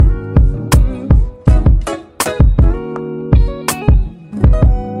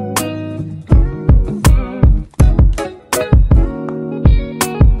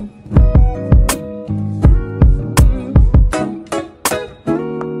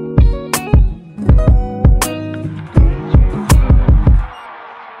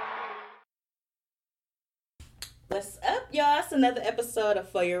another episode of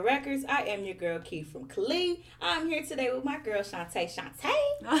For Your Records. I am your girl, Key from Kali. I'm here today with my girl, Shantae.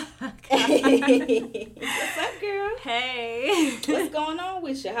 What's up, girl? Hey. What's going on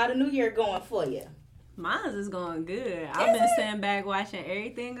with you? How the new year going for you? Mine's is going good. I've been sitting back watching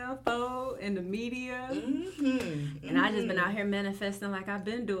everything unfold in the media. And I just been out here manifesting like I've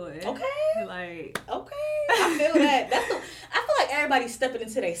been doing. Okay. I feel that. I feel like everybody's stepping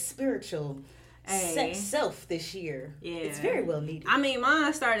into their spiritual self this year. Yeah. It's very well needed. I mean,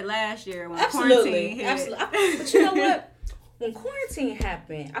 mine started last year when quarantine hit. Absolutely. But you know what? When quarantine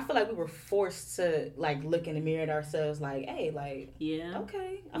happened, I feel like we were forced to like look in the mirror at ourselves, like, "Hey, like,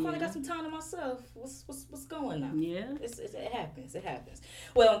 okay, I finally got some time to myself. What's going on?" Yeah, it happens. It happens.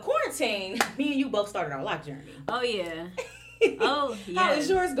 Well, in quarantine, me and you both started our lock journey. Oh yeah. Oh yeah. How is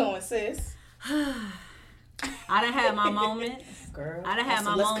yours going, sis? I done had my moments. Girl, I done had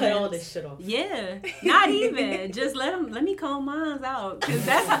my let's moments. cut all this shit off. Yeah, not even. Just let me comb mine out. Because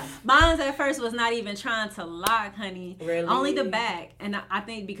that's how, mine at first was not even trying to lock, honey. Really? Only the back. And I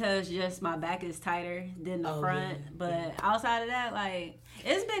think because just my back is tighter than the front. Yeah. But outside of that, like,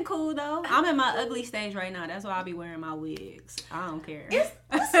 it's been cool, though. I'm in my ugly stage right now. That's why I'll be wearing my wigs. I don't care.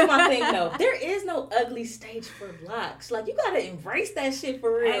 That's my thing, though. There is no ugly stage for locks. Like, you gotta embrace that shit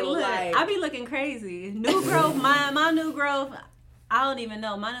for real. Hey, look, like, I be looking crazy. New growth, my new growth, I don't even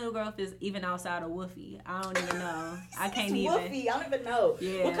know. My new growth is even outside of woofy. I don't even know. I can't even. Woofy, I don't even know.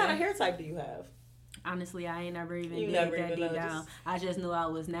 Yeah. What kind of hair type do you have? Honestly, I ain't never even did that deep down. I just knew I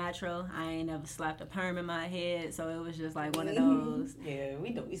was natural. I ain't never slapped a perm in my head, so it was just like one of those. Yeah, we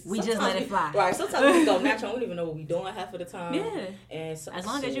do. We just let it fly. Right. Sometimes we go natural. We don't even know what we doing half of the time. Yeah. And as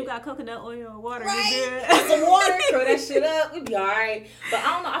long as you got coconut oil or water, right? you're good. Some water, throw that shit up. We be all right. But I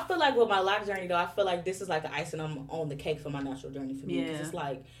don't know. I feel like with my lock journey though, I feel like this is like the icing on the cake for my natural journey for me. Because it's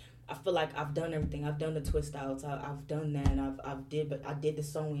like, I feel like I've done everything. I've done the twist outs. I've done that. I did the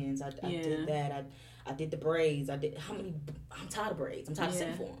sew-ins. I did that. I did the braids. I'm tired of braids. I'm tired of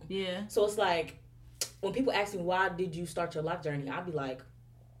sitting for them. Yeah. So it's like, when people ask me, why did you start your lock journey? I'd be like,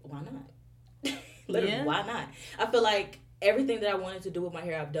 why not? Literally, why not? I feel like everything that I wanted to do with my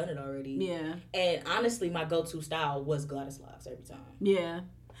hair, I've done it already. Yeah. And honestly, my go-to style was Gladys locks every time. Yeah.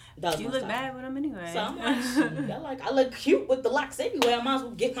 You look bad with them anyway. So I'm like, I look cute with the locks anyway. I might as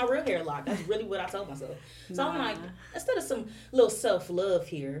well get my real hair locked. That's really what I told myself. So I'm like, instead of some little self-love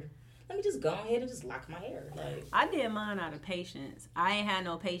here, let me just go ahead and just lock my hair. Like, I did mine out of patience. I ain't had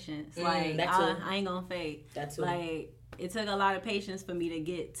no patience. Like, I ain't gonna fake. That too. Like, it took a lot of patience for me to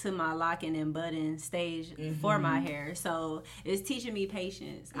get to my locking and budding stage for my hair. So it's teaching me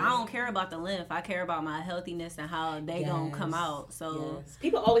patience. I don't care about the length. I care about my healthiness and how they gonna come out. So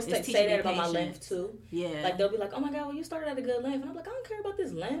people always say that about my length too. Yeah. Like, they'll be like, oh my God, well, you started at a good length. And I'm like, I don't care about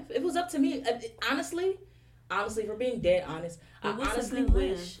this length. It was up to me. Honestly, for being dead honest, I honestly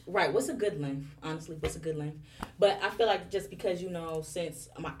wish... Right, what's a good length? Honestly, what's a good length? But I feel like just because, since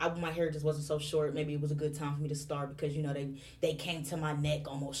my hair just wasn't so short, maybe it was a good time for me to start because, they came to my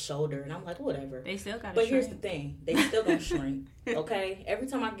neck, almost shoulder. And I'm like, whatever. They still got to But here's the thing. They still gonna shrink, okay? Every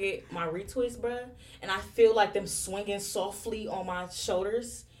time I get my retwist, bruh, and I feel like them swinging softly on my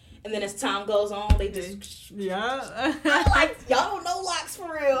shoulders... And then as time goes on, they just... Yeah. Like, y'all don't know locks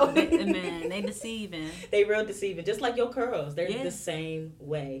for real. Man, they deceiving. They real deceiving. Just like your curls. They're the same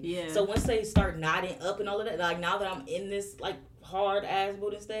way. Yeah. So once they start knotting up and all of that, like now that I'm in this, like, hard-ass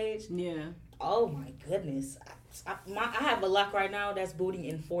booting stage... Yeah. Oh, my goodness. I have a lock right now that's booting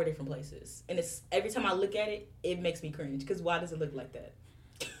in 4 different places. And it's every time I look at it, it makes me cringe. Because why does it look like that?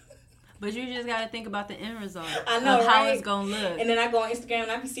 But you just got to think about the end result. I know, of how it's going to look. And then I go on Instagram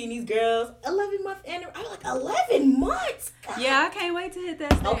and I be seeing these girls, 11-month anniversary. I'm like, 11 months? God. Yeah, I can't wait to hit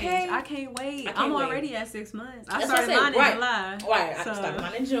that stage. Okay. I can't wait. I'm already at 6 months. I That's started mine in July. Right, I started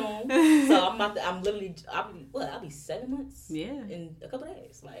mine in June. So I'll be 7 months in a couple of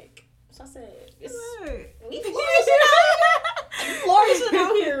days. Like, so I said, we flourishing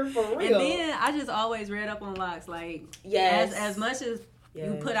out here for real. And then I just always read up on locks. Like, as much as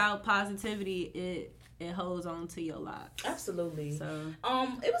you put out positivity, it holds on to your locks. Absolutely. So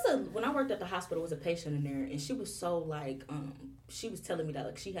it was when I worked at the hospital, was a patient in there, and she was so like she was telling me that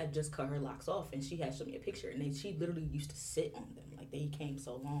like she had just cut her locks off, and she had showed me a picture, and she literally used to sit on them, like they came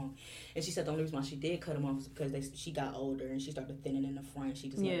so long, and she said the only reason why she did cut them off was because she got older and she started thinning in the front. She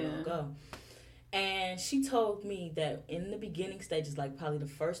just let it all go. And she told me that in the beginning stages, like probably the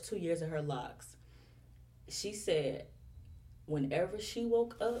first 2 years of her locks, she said whenever she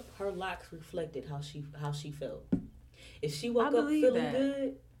woke up, her locks reflected how she felt. If she woke up feeling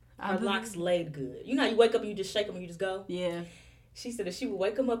good, her locks laid good. You know how you wake up and you just shake them and you just go? Yeah. She said that she would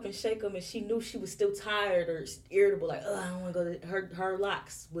wake him up and shake him, and she knew she was still tired or irritable. Like, I don't want to go. Her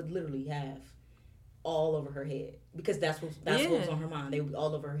locks would literally have all over her head because that's what was on her mind. They were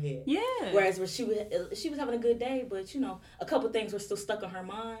all over her head. Yeah. Whereas when she was having a good day, but a couple things were still stuck on her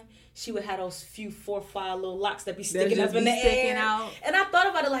mind. She would have those few 4 or 5 little locks that be sticking up in the air. Out. And I thought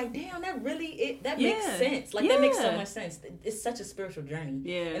about it like, damn, that really makes sense. Like that makes so much sense. It's such a spiritual journey.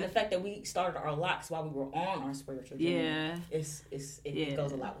 Yeah. And the fact that we started our locks while we were on our spiritual journey. It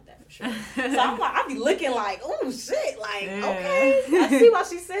goes a lot with that for sure. So I'm like, I be looking like, oh shit, like okay, I see why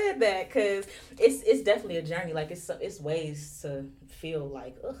she said that because it's definitely a journey. Like it's ways to feel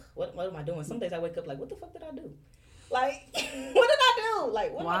like, ugh, what am I doing? Some days I wake up like, what the fuck did I do? Like, what did I do?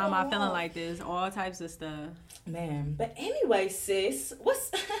 Like, why am I feeling like this? All types of stuff. Man, but anyway, sis,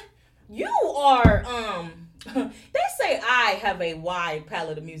 you are, they say I have a wide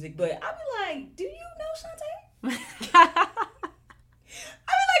palette of music, but I be like, do you know Shantae? Do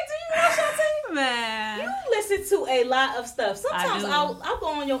you know Shantae? Man. You listen to a lot of stuff. Sometimes I'll go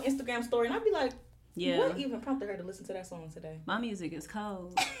on your Instagram story and I'll be like, what even prompted her to listen to that song today? My music is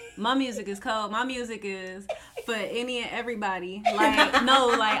cold. My music is cold. My music is for any and everybody. Like, no,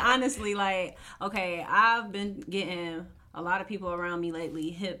 like, honestly, like, okay, I've been getting a lot of people around me lately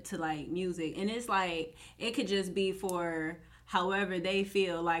hip to, like, music. And it's like, it could just be for however they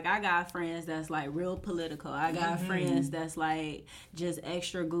feel. Like, I got friends that's, like, real political. I got friends that's, like, just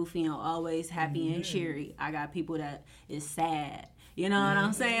extra goofy and always happy and cheery. I got people that is sad. You know what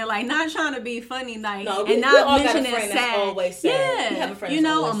I'm saying? Like, not trying to be funny, like, and not mentioning sad. That's always sad. Yeah, you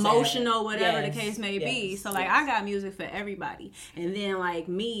know, emotional, sad. Whatever the case may be. So, like, I got music for everybody. And then, like,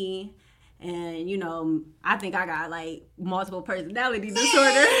 me, and, you know, I think I got, like, multiple personality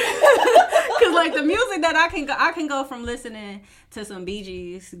disorder. Because, like, the music that I can go from listening to some Bee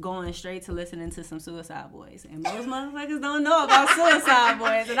Gees going straight to listening to some Suicide Boys. And most motherfuckers don't know about Suicide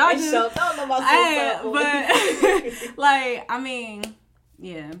Boys. And I just don't know about Suicide Boys. But, like, I mean,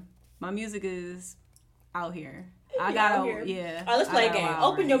 yeah, my music is out here. I got out here. Yeah. All right, let's play a game.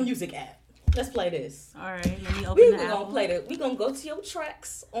 Open your music app. Let's play this. All right, let me open the album. We're going to go to your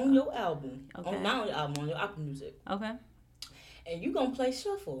tracks on your album. Okay. Not on your album, on your Apple Music. Okay. And you're going to play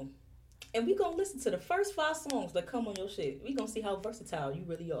shuffle. And we're going to listen to the first 5 songs that come on your shit. We're going to see how versatile you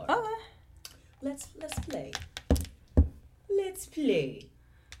really are. Okay. Let's play. Let's play.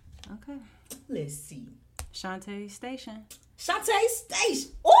 Okay. Let's see. Shantae Station. Shantae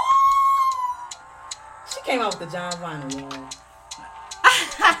Station. Ooh! She came out with the John Vinyl, y'all.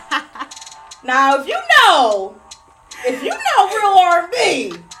 Now, if you know real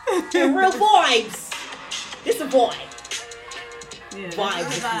R&B and real vibes, it's a vibe. Yeah, vibes,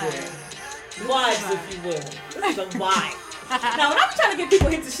 if you will. Vibes, if you will. This is a vibe. Now, when I'm trying to get people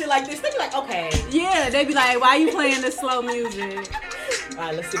hit to shit like this, they be like, okay. Yeah, they be like, why you playing this slow music? All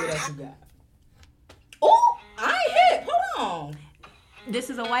right, let's see what else you got. Oh, I ain't hip. Hold on. This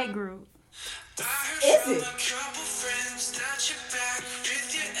is a white group. Is it?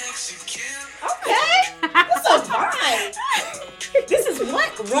 Okay. What's up, vibe? This is what?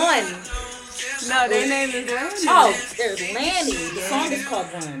 Run. No, their name is Lanny. Oh, there's Lanny. The song is called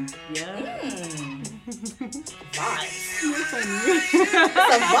Run. Yeah. Vibes. You're funny. It's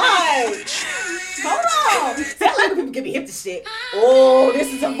a vibe. Hold on. Tell like people get me hip to shit. Oh, this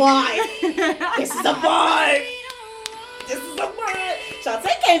is a vibe. This is a vibe. This is a vibe.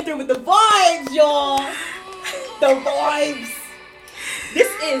 Shantae came through with the vibes, y'all. The vibes. This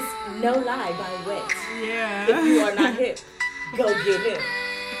is No Lie by Wet. Yeah. If you are not hip, go get hip.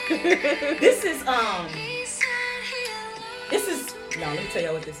 This is let me tell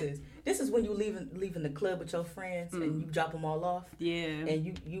y'all what this is. This is when you leaving the club with your friends and you drop them all off. Yeah. And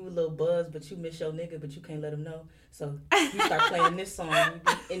you a little buzzed, but you miss your nigga, but you can't let him know. So you start playing this song,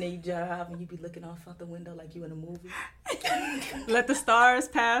 and then you drive and you be looking off out the window like you in a movie. Let the stars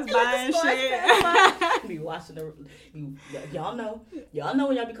pass by and shit. Be watching y'all know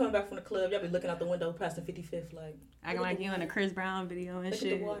when y'all be coming back from the club, y'all be looking out the window past the 55th like acting like you in a Chris Brown video and look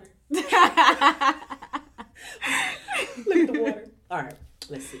shit. Look at the water. All right,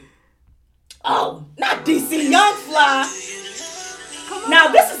 let's see. Oh, not DC Young Fly. Now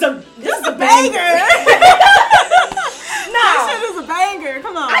this is a banger. This shit is a banger.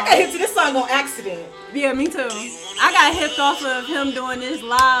 Come on. I got hit to this song on accident. Yeah, me too. I got hipped off of him doing this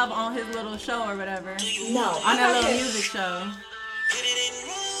live on his little show or whatever. No, on that little music show.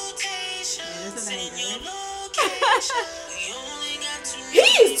 He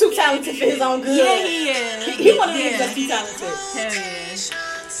is too talented for his own good. Yeah, he is. He one of the niggas that's too talented. Hell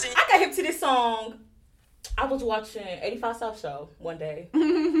yeah. I got hip to this song. I was watching 85 South Show one day,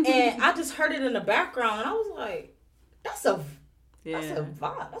 and I just heard it in the background, and I was like, That's a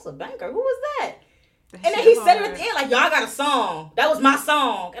vibe. That's a banker. Who was that? And then he said it at the end, like, y'all got a song. That was my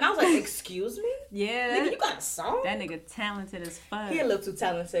song. And I was like, excuse me? Yeah. Nigga, you got a song? That nigga talented as fuck. He a little too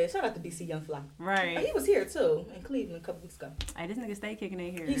talented. Shout out to DC Young Fly. Right. He was here, too, in Cleveland a couple weeks ago. Hey, this nigga stay kicking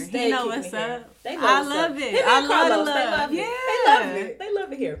it here. He know what's up. They I love it. I love the love. They love yeah. it. They love it. They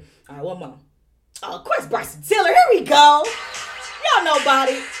love it here. All right, one more. Oh, of course, Bryson Tiller. Here we go. Y'all know about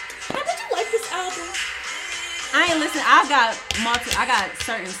it. Now, did you like this album? I ain't listen. I got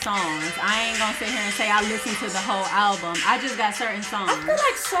certain songs. I ain't gonna sit here and say I listened to the whole album. I just got certain songs. I feel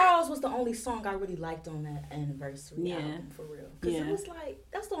like Charles was the only song I really liked on that anniversary album, for real. Because it was like,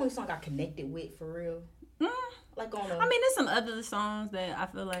 that's the only song I connected with, for real. Like on I mean, there's some other songs that I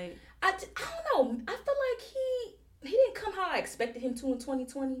feel like... I don't know. I feel like he didn't come how I expected him to in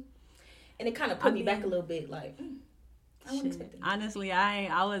 2020. And it kind of put me back a little bit, like... I wasn't expecting. Honestly,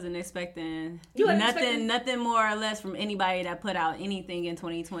 I wasn't expecting nothing more or less from anybody that put out anything in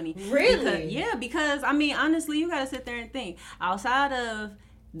 2020. Really? Because I mean, honestly, you gotta sit there and think. Outside of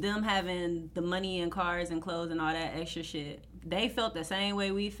them having the money and cars and clothes and all that extra shit, they felt the same way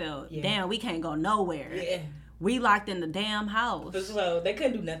we felt. Yeah. Damn, we can't go nowhere. Yeah. We locked in the damn house. So they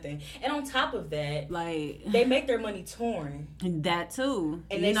couldn't do nothing. And on top of that, like, they make their money touring. That too.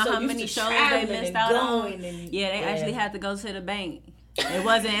 And you know how many shows they missed out on? They actually had to go to the bank. It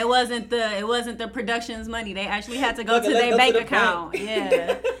wasn't the production's money. They actually had to go to their bank account.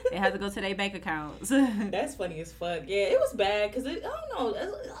 Yeah, they had to go to their bank accounts. That's funny as fuck. Yeah, it was bad because I don't know. A lot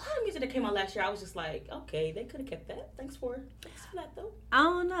of music that came out last year, I was just like, okay, they could have kept that. Thanks for that though. I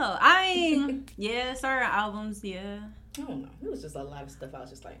don't know. Certain albums, yeah. I don't know. It was just a lot of stuff. I was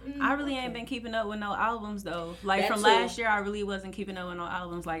just like, I really ain't been keeping up with no albums though. Like that from last year, I really wasn't keeping up with no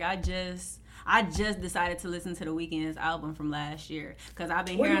albums. Like I just decided to listen to The Weeknd's album from last year because I've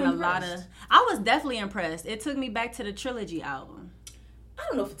been hearing a lot of... I was definitely impressed. It took me back to the Trilogy album. I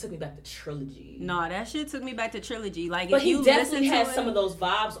don't know if it took me back to Trilogy. No, that shit took me back to Trilogy. Like, but if you definitely had some of those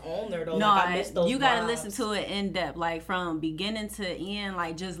vibes on there though. No, like, I missed those you gotta vibes. listen to it in depth, like from beginning to end.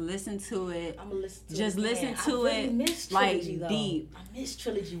 Like, just listen to it. I'm gonna listen to just it. Listen I to really it, miss Trilogy, like though. Deep. I miss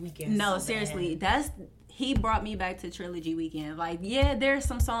Trilogy Weekend. No, so seriously, bad. He brought me back to Trilogy Weekend. Like, yeah, there's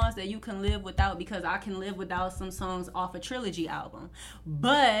some songs that you can live without because I can live without some songs off a Trilogy album.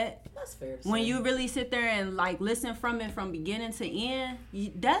 But that's fair to when say. you really sit there and like listen from it from beginning to end,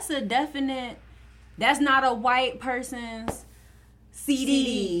 that's a definite. That's not a white person's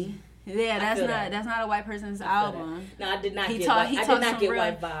CD. Yeah, that's not a white person's album. No, I did not get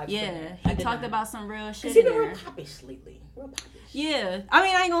white vibes. Yeah, he talked about some real shit. Cause he been real popish lately. Real popish. Yeah, I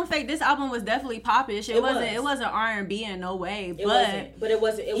mean, I ain't gonna fake. This album was definitely popish. It wasn't R&B in no way, but it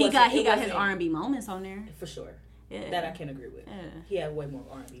wasn't. He got his R&B moments on there for sure. Yeah, that I can agree with. Yeah. He had way more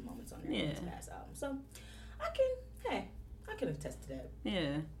R&B moments on there in his past album, so I can attest to that.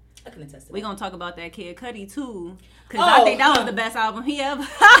 Yeah. I can attest to that. We gonna talk about that Kid Cudi too, cause I think that was the best album he ever.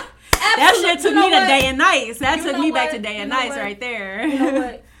 That shit took me to Day and Nights. That took me back to Day and Nights right there. You know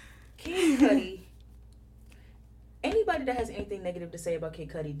what, Kid Cudi. Anybody that has anything negative to say about Kid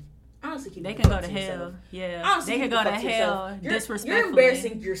Cudi, honestly, they can go to hell. Yeah, honestly, they can go to hell. Disrespectfully, you're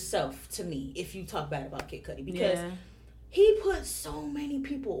embarrassing yourself to me if you talk bad about Kid Cudi because he put so many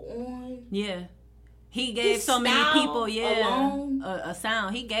people on. Yeah. He gave so many people, a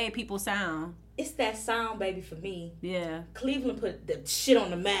sound. He gave people sound. It's that sound, baby, for me. Yeah. Cleveland put the shit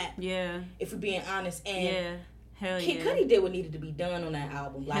on the map. Yeah. If we're being honest. And hell Kid Cudi did what needed to be done on that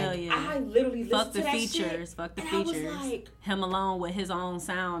album. Like, I literally listened to that shit. Fuck the features. I was like, him alone with his own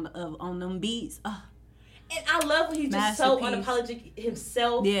sound on them beats. And I love when he's just so unapologetic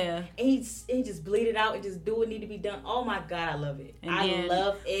himself. Yeah. And he just bleed it out and just do what need to be done. Oh my God, I love it. And I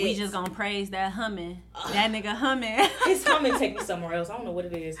love it. We just gonna praise that humming. That nigga humming. His humming take me somewhere else. I don't know what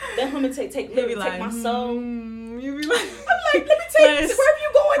it is. That humming take my soul. You be like, I'm like, let me take wherever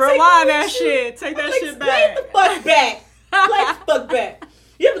you going. Rewind that shit. Take that shit back. Play the fuck back. Play the fuck back.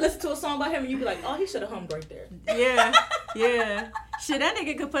 You ever listen to a song by him and you be like, oh, he should have hummed right there. Yeah. Shit, that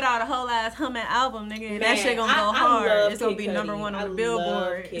nigga could put out a whole ass humming album, nigga. Man, that shit gonna go hard. It's gonna be number one on the Billboard.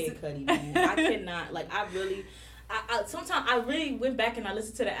 I love Kid Cudi, man. I cannot, like, sometimes I really went back and I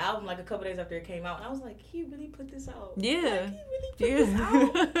listened to the album like a couple days after it came out, and I was like, he really put this out. Yeah. Like, he really put this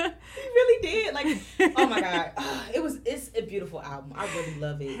out. He really did. Like, oh my God. It's a beautiful album. I really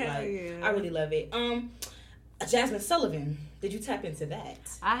love it. I really love it. Jasmine Sullivan. Did you tap into that?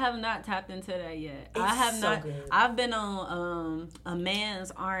 I have not tapped into that yet. I have not. Good. I've been on a man's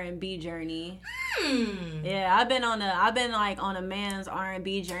R&B journey. Yeah, I've been on a man's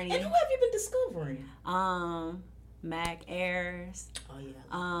R&B journey. And who have you been discovering? Mac Ayres. Oh yeah.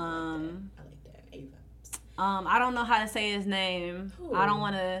 I like that. Ava. I don't know how to say his name. Who? I don't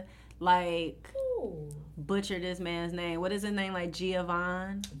want to like Ooh. butcher this man's name. What is his name? Like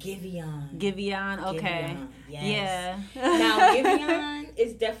Giveon? Giveon. Okay. Giveon, yes. Yeah. Now Giveon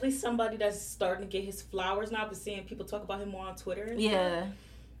is definitely somebody that's starting to get his flowers now. I've been seeing people talk about him more on Twitter. And stuff.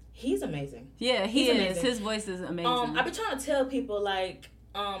 He's amazing. Yeah, he's is. Amazing. His voice is amazing. I've been trying to tell people like.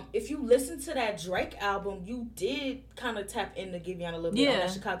 If you listen to that Drake album, you did kind of tap into Giveon a little bit on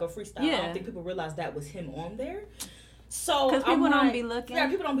that Chicago freestyle. Yeah. I don't think people realize that was him on there. So because people don't be looking. Yeah,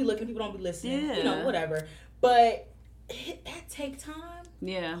 people don't be looking. People don't be listening. Yeah. You know, whatever. But that take time.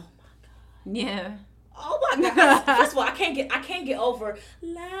 Yeah. Oh my god. Yeah. Oh my god! First of all, I can't get over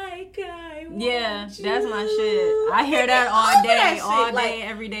like I want you. That's my shit. I hear that all day,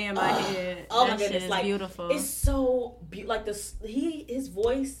 every day in my head. Oh that my goodness, shit like beautiful. It's so like this. His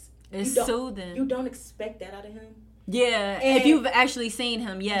voice is soothing. You don't expect that out of him. Yeah, and if you've actually seen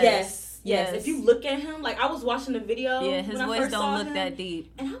him, yes. If you look at him, like I was watching the video. Yeah, his voice don't look that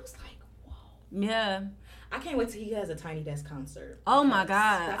deep. And I was like, whoa. Yeah. I can't wait till he has a Tiny Desk concert. Oh my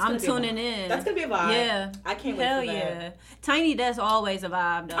god, I'm tuning in. That's gonna be a vibe. Yeah, I can't wait for that. Yeah, Tiny Desk always a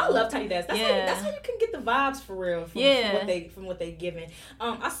vibe though. I love Tiny Desk. That's how you can get the vibes for real. From what they given.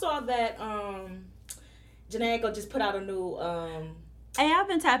 I saw that Jhené Aiko just put out a new. Hey, I've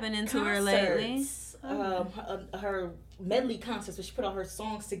been tapping into concerts. Her lately. Her medley concerts where she put all her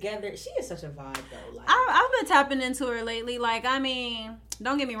songs together. She is such a vibe though. Like, I've been tapping into her lately. Like, I mean,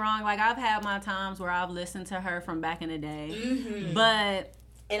 don't get me wrong. Like, I've had my times where I've listened to her from back in the day, but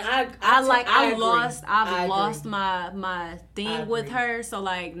and I've lost my thing with her. So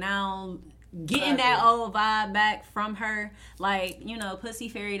like now getting that old vibe back from her, like, you know, Pussy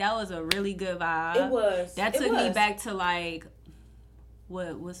Fairy, that was a really good vibe. It was. That took me back to like.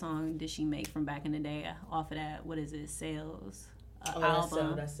 What song did she make from back in the day off of that? What is it? Sales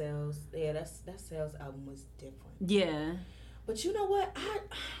album. That Sales. Yeah, that Sales album was different. Yeah. But you know what?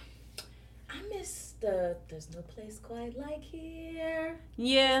 I miss the There's No Place Quite Like Here.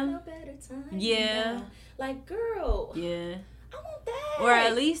 Yeah. There's no better time. Yeah. Like, girl. Yeah. I want that. Or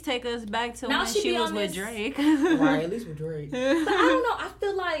at least take us back to when she was with Drake. Right, at least with Drake. But I don't know. I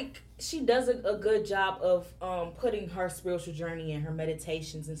feel like she does a good job of putting her spiritual journey and her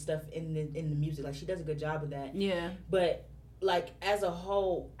meditations and stuff in the music. Like, she does a good job of that. Yeah. But like as a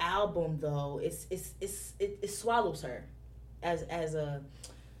whole album though, it swallows her as a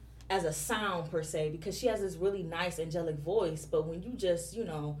sound per se, because she has this really nice angelic voice. But when you just, you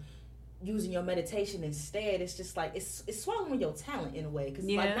know, using your meditation instead, it's just like it's swallowing your talent in a way, because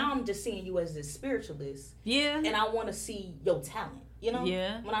like now I'm just seeing you as this spiritualist, and I want to see your talent, you know,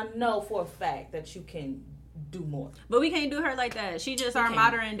 when I know for a fact that you can do more. But we can't do her like that. She just our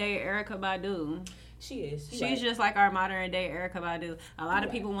modern day Erykah Badu. She is. She's just like our modern day Erykah Badu. A lot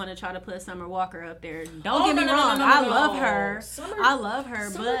of people want to try to put Summer Walker up there. Don't get me wrong. I love her. I love her,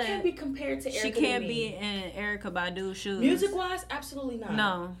 Summer but can't be compared to Erykah. She can't be in Erykah Badu's shoes. Music wise, absolutely not.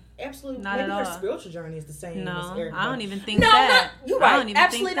 No. Absolutely not maybe at all. Her spiritual journey is the same as Erykah. I don't even think that. You're right. I don't even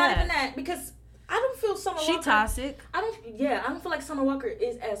absolutely think not that. even that, because I don't feel Summer Walker. She toxic. I don't feel like Summer Walker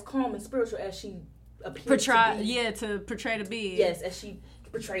is as calm and spiritual as she appears to be. Yeah, to portray to be. Yes, as she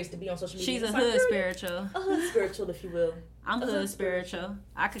portrays to be on social media. She's a hood spiritual. A hood spiritual, if you will. I'm hood spiritual.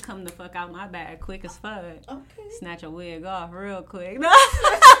 I could come the fuck out my bag quick as fuck. Okay. Snatch a wig off real quick.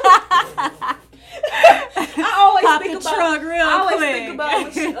 I always Pop think the about trunk real I always quick. think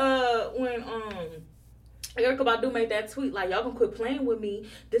about when Erykah Badu made that tweet like, y'all gonna quit playing with me.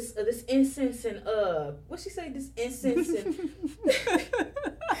 This incense and what she say? This incense and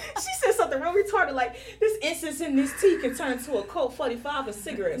she said something real retarded like, this incense and this tea can turn to a Colt 45 of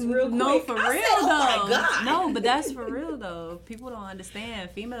cigarettes real quick. No, for real though. Oh my God. No, but that's for real though. People don't understand.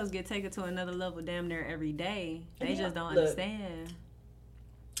 Females get taken to another level damn near every day. They just don't understand.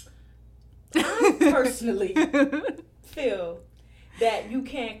 I personally feel that you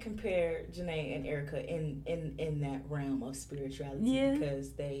can't compare Jhené and Erykah in that realm of spirituality,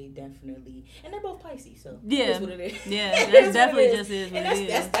 because they definitely, and they're both Pisces, so that's what it is. Yeah, that's definitely just is what it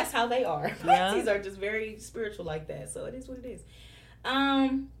is. That's how they are. Pisces are just very spiritual like that, so it is what it is.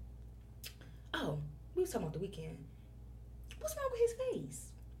 Oh, we was talking about The Weeknd. What's wrong with his face?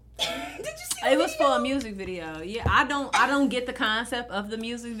 Did you see it was for a music video. Yeah, I don't get the concept of the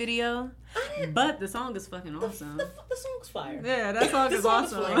music video, but the song is fucking awesome. The song's fire. Yeah, that song is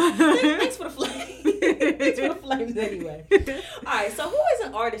awesome. Thanks for the flame. Thanks for the flames anyway. Alright, so who is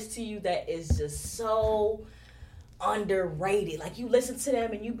an artist to you that is just so underrated? Like, you listen to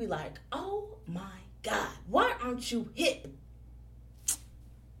them and you be like, oh my God, why aren't you hip?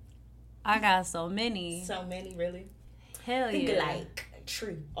 I got so many. So many, really? Hell Think yeah. like a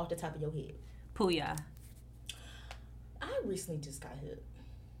tree off the top of your head. Puya. recently just got hip.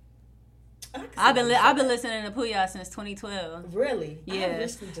 I've been listening to Puya since 2012. Really? Yeah. I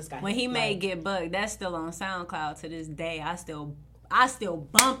recently just got when he made Get Bugged, that's still on SoundCloud to this day. I still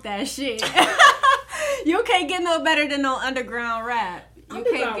bump that shit. You can't get no better than no underground rap.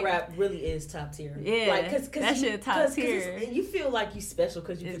 Underground rap really is top tier. Yeah, like, cause that shit top tier. You feel like you special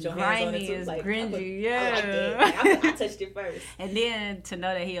because you put your hands on it too. It's like, cringy, I like that. I touched it first. And then to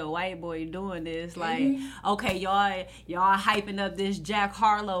know that he a white boy doing this, like, okay, y'all hyping up this Jack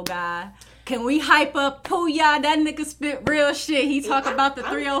Harlow guy. Can we hype up Puya? That nigga spit real shit. He talk about the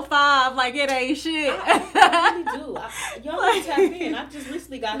 305 like it ain't shit. I really do. Y'all like, tap in. I just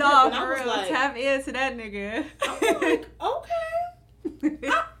recently got hip and I was real, like, tap into that nigga. I'm like, okay. I'm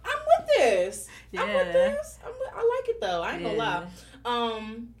with this. Yeah. I'm with this. I like it though. I ain't gonna lie.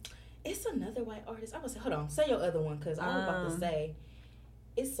 It's another white artist. I was hold on. Say your other one because I was about to say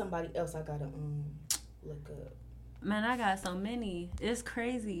it's somebody else. I gotta look up. Man, I got so many. It's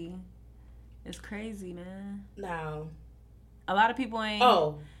crazy. It's crazy, man. Now, a lot of people ain't.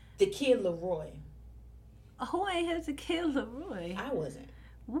 Oh, the Kid Leroy. Who ain't here to kill Leroy? I wasn't.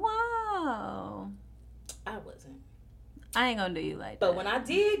 Wow. I wasn't. I ain't gonna do you like that. But when I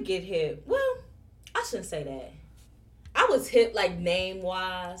did get hip, well, I shouldn't say that. I was hip like name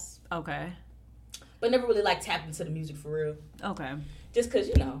wise. Okay. But never really like tapped into the music for real. Okay. Just cause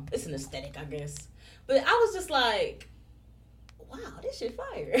it's an aesthetic, I guess. But I was just like, wow, this shit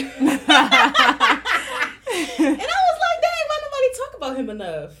fire. And I was like, dang, why nobody talk about him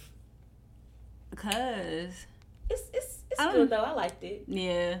enough? Because it's good though. I liked it.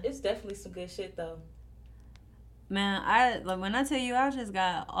 Yeah. It's definitely some good shit though. Man, when I tell you, I just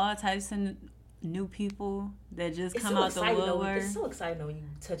got all types of new people that just come out the woodwork. It's so exciting when you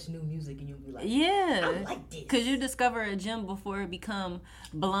touch new music and you'll be like, yeah, I like this. Because you discover a gem before it become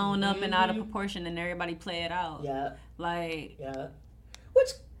blown up and out of proportion and everybody play it out. Yeah. Like. Yeah. Which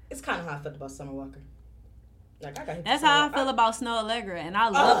is kind of how I felt about Summer Walker. Like, I got that's how I feel about Snow Allegra, and I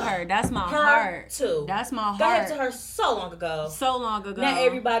love her. That's my heart too. That's my heart. Got into her so long ago. So long ago. Now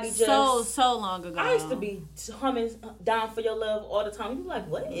everybody just so long ago. I used to be humming "Down for Your Love" all the time. You be like,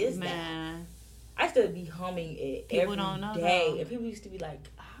 "What is that?" I used to be humming it every day, and people used to be like,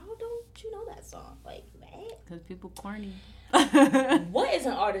 "How don't you know that song?" Like that? Because people corny. What is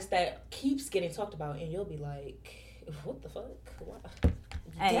an artist that keeps getting talked about, and you'll be like, "What the fuck? What?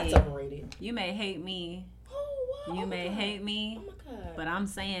 That's overrated." You may hate me. You may hate me, oh my God. But I'm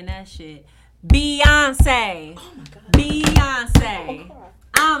saying that shit. Beyonce. Oh my God. Beyonce.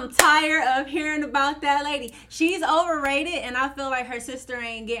 I'm tired of hearing about that lady. She's overrated, and I feel like her sister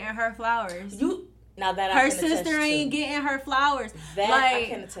ain't getting her flowers. Her sister ain't getting her flowers. That I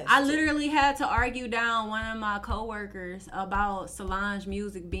can attest I literally had to argue down one of my coworkers about Solange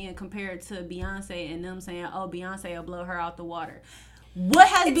music being compared to Beyonce, and them saying, "Oh, Beyonce will blow her out the water." What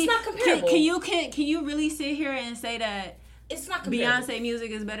has it's not comparable. Can you really sit here and say that it's not comparable? Beyonce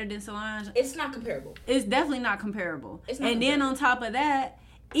music is better than Solange? It's not comparable. It's definitely not comparable. It's not and comparable. Then on top of that,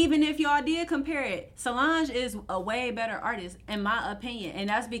 even if y'all did compare it, Solange is a way better artist in my opinion, and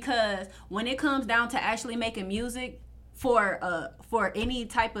that's because when it comes down to actually making music for any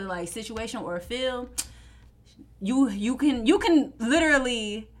type of like situation or film, you can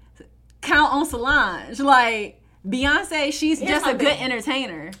literally count on Solange. Like Beyonce, she's just a good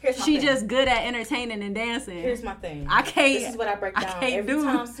entertainer. She's just good at entertaining and dancing. Here's my thing. I can't. This is what I break down. Every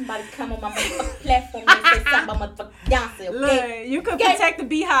time somebody come on my platform and say something about motherfucking Beyonce, okay? Look, you can protect the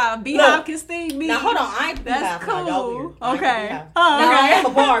Beehive. Beehive can sting me. Now hold on, I ain't That's Beehive. cool. Okay. Okay. I am a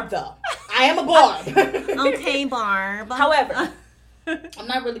Barb though. I am a Barb. Okay, Barb. However, I'm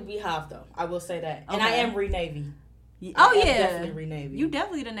not really Beehive though. I will say that, and I am Re-Navy. Oh yeah, definitely Re-Navy. You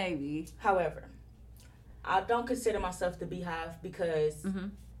definitely the Navy. However, I don't consider myself the Beehive because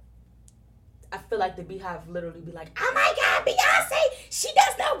I feel like the Beehive literally be like, "Oh my God, Beyonce, she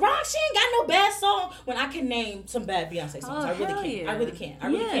does no wrong. She ain't got no bad song." When I can name some bad Beyonce songs, I really can. Yeah. I really can. I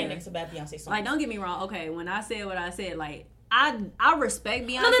really can name some bad Beyonce songs. Like, don't get me wrong. Okay, when I said what I said, like I respect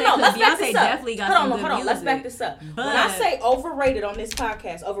Beyonce. No. Let's back Beyonce this up. definitely got some good music. Let's back this up. But when I say overrated on this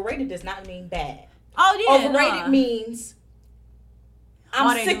podcast, overrated does not mean bad. Oh yeah, overrated means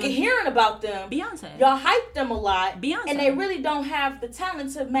I'm sick of hearing about them. Beyonce. Y'all hype them a lot. Beyonce. And they really don't have the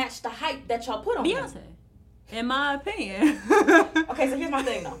talent to match the hype that y'all put on Beyonce. them. In my opinion. Okay, so here's my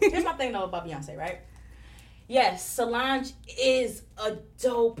thing though. About Beyonce, right? Yes, Solange is a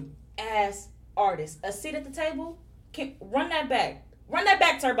dope ass artist. A seat at the table. Run that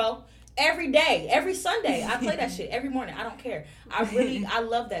back, Turbo. Every day, every Sunday, I play that shit every morning. I don't care. I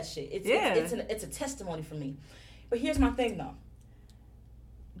love that shit. It's a testimony for me. But here's my thing though.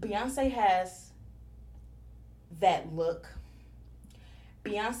 Beyonce has that look.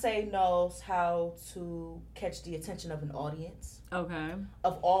 Beyonce knows how to catch the attention of an audience. Okay.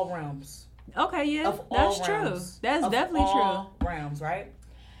 Of all realms. Okay, yeah. That's true. That's definitely true. All realms, right?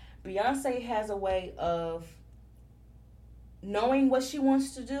 Beyonce has a way of knowing what she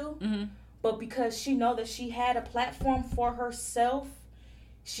wants to do, but because she know that she had a platform for herself,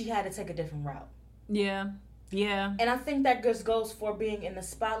 she had to take a different route. Yeah. Yeah. And I think that just goes for being in the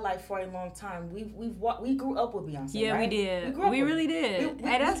spotlight for a long time. We grew up with Beyonce. Yeah, right? we did. We really did.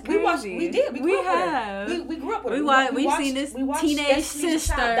 Hey, that's crazy. We did. We grew have. Up with her. We grew up with her. We've seen this teenage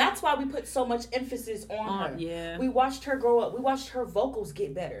sister. That's why we put so much emphasis on her. Yeah. We watched her grow up. We watched her vocals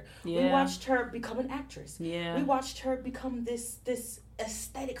get better. Yeah. We watched her become an actress. Yeah. We watched her become this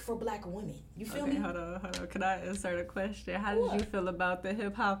aesthetic for black women. You feel me? Hold on. Can I insert a question? How did you feel about the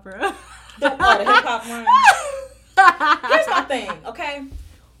hip hopper? The hip hop run. Here's my thing, okay?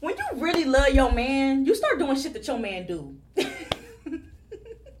 When you really love your man, you start doing shit that your man do.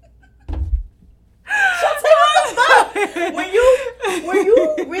 When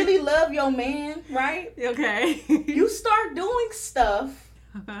you really love your man, right? Okay. You start doing stuff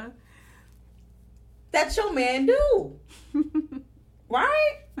that your man do.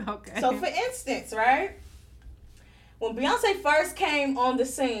 Right? Okay. So for instance, right? When Beyonce first came on the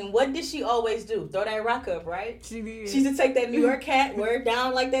scene, what did she always do? Throw that rock up, right? She did. She used to take that New York hat, wear it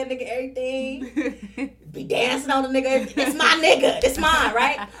down like that nigga, everything. Be dancing on the nigga. It's my nigga. It's mine,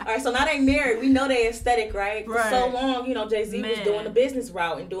 right? All right, so now they married. We know they aesthetic, right? For so long, Jay-Z was doing the business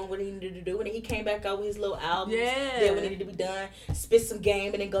route and doing what he needed to do. And then he came back out with his little albums. Yeah. Did what needed to be done. Spit some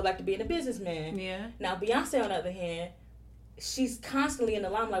game and then go back to being a businessman. Yeah. Now, Beyonce, on the other hand, she's constantly in the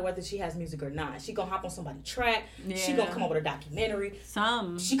limelight whether she has music or not. She gonna hop on somebody's track. Yeah. She gonna come up with a documentary.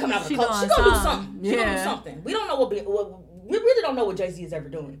 She coming out with a coach. She gonna do something. She gonna do something. We don't know we really don't know what Jay-Z is ever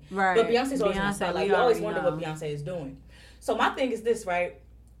doing. Right. But Beyonce's always in the spotlight. We always wonder what Beyonce is doing. So my thing is this, right?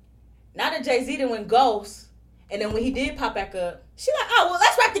 Now that Jay-Z done went ghost, and then when he did pop back up, she like, oh, well,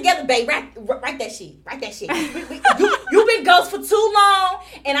 let's rap together, babe. Write that shit. Write that shit. You've been ghost for too long,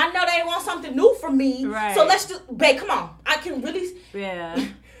 and I know they want something new from me. Right. So let's just, babe, come on. I can really... Yeah.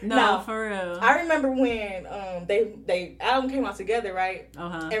 No, now, for real. I remember when they album came out together, right?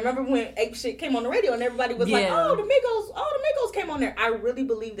 And remember when Ape Shit came on the radio and everybody was like, oh, the Migos came on there. I really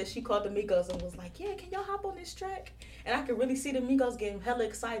believe that she called the Migos and was like, yeah, can y'all hop on this track? And I could really see the Migos getting hella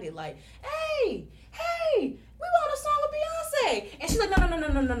excited, like, hey, we want a song with Beyonce. And she's like,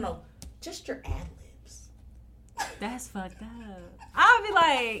 no. Just your ad-libs. That's fucked up. I'll be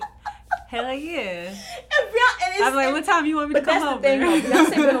like... Hell yeah. I was like, what time you want me to come over? But that's the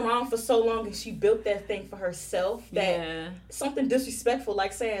thing, Beyonce been around for so long and she built that thing for herself that something disrespectful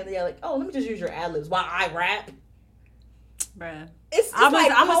like saying, like, oh, let me just use your ad-libs while I rap. Bruh. I'm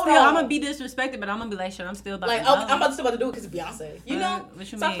gonna be disrespected, but I'm gonna be like, shit, I'm still about to do it. I'm still about to do it because it's Beyonce. You know?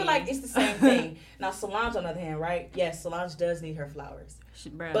 So I feel like it's the same thing. Now, Solange, on the other hand, right? Yes, Solange does need her flowers.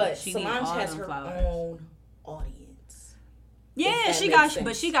 But Solange has her own audience. Yeah, she got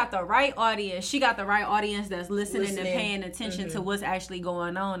the right audience. She got the right audience that's listening and paying attention to what's actually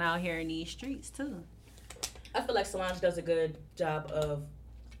going on out here in these streets too. I feel like Solange does a good job of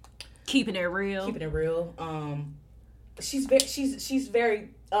keeping it real. She's very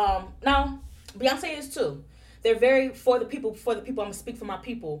now Beyonce is too. They're very for the people. I'm gonna speak for my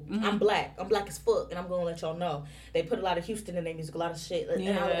people. I'm black as fuck, and I'm gonna let y'all know. They put a lot of Houston in their music, a lot of shit,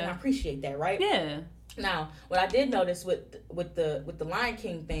 and I appreciate that, right? Yeah. Now, what I did notice with the Lion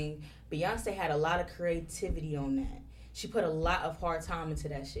King thing, Beyonce had a lot of creativity on that. She put a lot of hard time into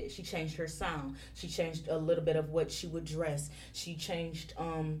that shit. She changed her sound. She changed a little bit of what she would dress. She changed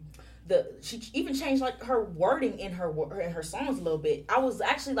she even changed like her wording in her songs a little bit. I was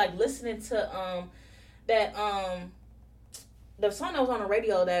actually like listening to the song that was on the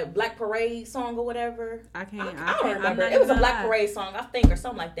radio, that Black Parade song or whatever. I don't remember. It was a Black Parade song, I think, or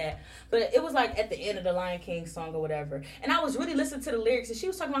something like that. But it was like at the end of the Lion King song or whatever. And I was really listening to the lyrics, and she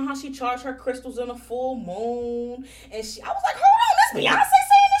was talking about how she charged her crystals in a full moon. And I was like, hold on, that's Beyonce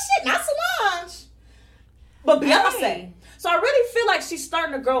saying this shit, not Solange. But Beyonce. Hey. So I really feel like she's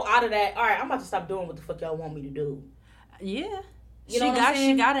starting to grow out of that. All right, I'm about to stop doing what the fuck y'all want me to do. Yeah. You know what I'm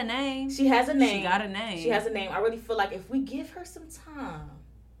saying? She got a name. She has a name. She has a name. I really feel like if we give her some time,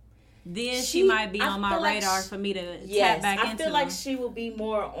 then she might be on my radar for me to tap back into. I feel like she will be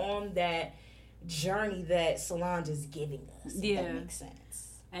more on that journey that Solange is giving us. If that makes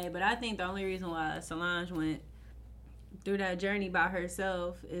sense. Hey, but I think the only reason why Solange went through that journey by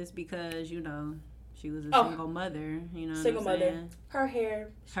herself is because, She was a single mother, you know. Single mother. Her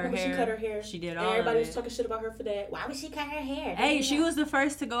hair. She cut her hair. She did and all of it. Everybody was talking shit about her for that. Why would she cut her hair? Hey, she was the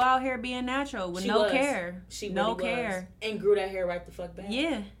first to go out here being natural with care. She no really care. Was. And grew that hair right the fuck back.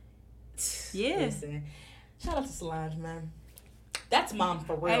 Yeah. Yeah. Listen, shout out to Solange, man. That's mom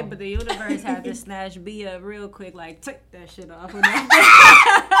for real. Hey, but the universe had to snatch B up real quick, like, take that shit off.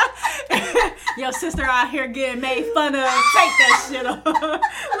 Your sister out here getting made fun of. Take that shit off. Let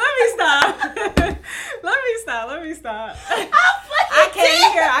me stop.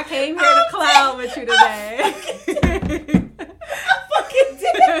 I came here to clown with you today. I fucking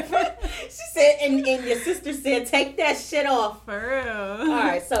did. She said, and your sister said, take that shit off. For real. All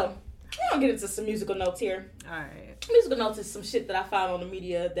right, so we're going to get into some musical notes here. All right. Musical notes is some shit that I found on the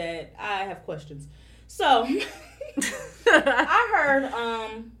media that I have questions. So, I heard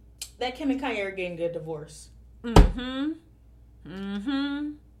that Kim and Kanye are getting a divorce. And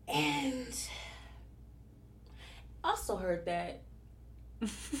also heard that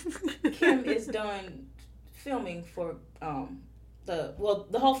Kim is done filming for the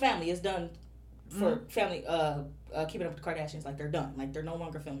whole family is done for family Keeping Up with the Kardashians. Like, they're done. Like, they're no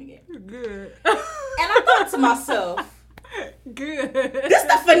longer filming it. Good. And I thought to myself, good. This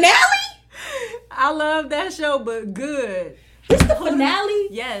the finale? I love that show, but good. This the finale?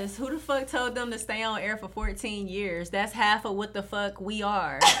 Yes. Who the fuck told them to stay on air for 14 years? That's half of what the fuck we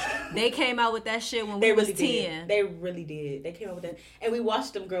are. They came out with that shit when we was 10. They really did. They came out with that. And we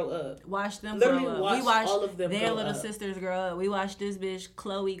watched them grow up. We watched all of them their grow little up. sisters grow up. We watched this bitch,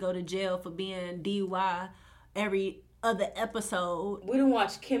 Chloe, go to jail for being DUI every other episode. We done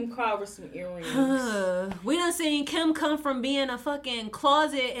watched Kim cry over some earrings. We done seen Kim come from being a fucking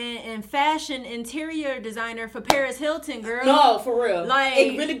closet and fashion interior designer for Paris Hilton, girl. No, for real. Like,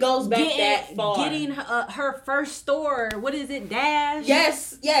 it really goes back that far. Getting her first store, what is it, Dash?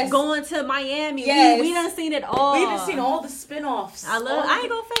 Yes. Going to Miami. Yes. We done seen it all. We done seen all the spin-offs. I ain't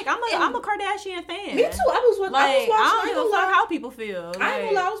gonna fake. I'm a Kardashian fan. Me too. I was watching. I don't give a fuck how people feel. I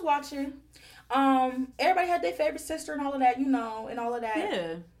ain't gonna lie, I was watching. Everybody had their favorite sister and all of that, and all of that.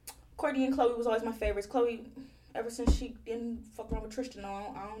 Yeah. Kourtney and Chloe was always my favorites. Chloe, ever since she didn't fuck around with Tristan,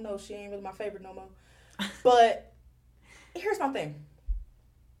 I don't know. She ain't really my favorite no more. But here's my thing.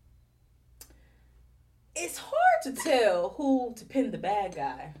 It's hard to tell who to pin the bad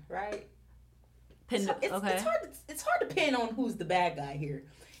guy, right? It's hard to pin on who's the bad guy here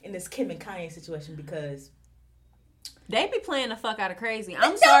in this Kim and Kanye situation because they be playing the fuck out of crazy.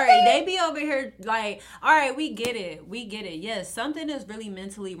 I'm sorry. They be over here like, all right, we get it. Yes, something is really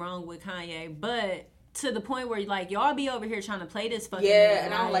mentally wrong with Kanye, but to the point where, like, y'all be over here trying to play this fucking man,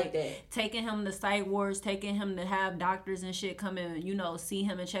 and I don't like that. Taking him to psych wards, taking him to have doctors and shit come and, see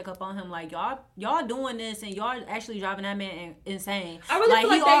him and check up on him. Like, y'all doing this and y'all actually driving that man insane. I really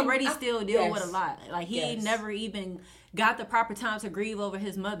feel he already still deal with a lot. Like, he never even got the proper time to grieve over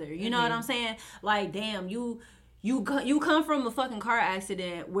his mother. You know what I'm saying? Like, damn, You come from a fucking car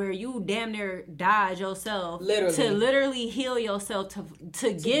accident where you damn near died yourself to literally heal yourself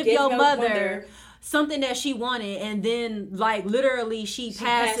to give your mother something that she wanted, and then like literally she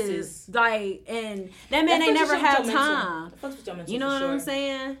passes. Like, and that man ain't never had time. You know what I'm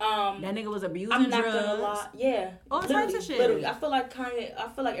saying? That nigga was abusing drugs. I'm not gonna lie. Yeah, all types of shit. Literally, I feel like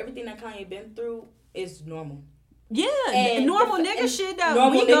everything that Kanye been through is normal. Yeah, and normal nigga shit that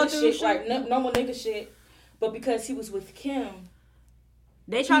we go through. Right, normal nigga shit. But because he was with Kim,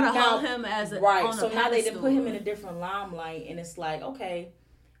 they try to hold him as right. So now they put him in a different limelight, and it's like, okay.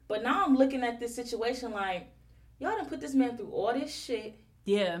 But now I'm looking at this situation like, y'all done put this man through all this shit.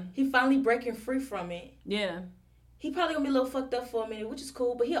 Yeah. He finally breaking free from it. Yeah. He probably gonna be a little fucked up for a minute, which is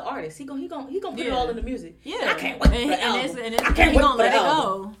cool. But he an artist. He gonna put it all in the music. Yeah. And I can't wait for the album. I can't wait for the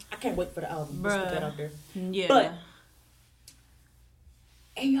album. I can't wait for the album. Let's put that out there. Yeah. But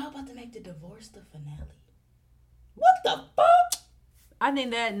and y'all about to make the divorce the finale. What the fuck? I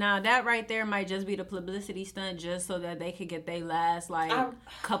think that right there might just be the publicity stunt just so that they could get their last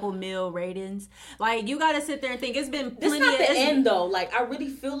couple mil ratings. Like, you gotta sit there and think it's been plenty. This not the end though. Like, I really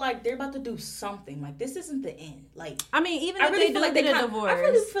feel like they're about to do something. Like, this isn't the end. Like, I mean, even if they do get a divorce, I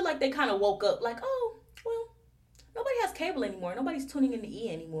really feel like they kind of woke up. Like, oh well, nobody has cable anymore. Nobody's tuning in to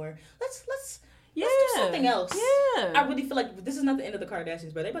E anymore. Let's do something else. Yeah. I really feel like this is not the end of the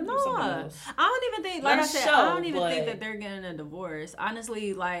Kardashians, but they about to do something else. I don't even think, I don't even think that they're getting a divorce.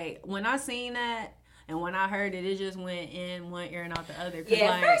 Honestly, like, when I seen that and when I heard it, it just went in one ear and out the other.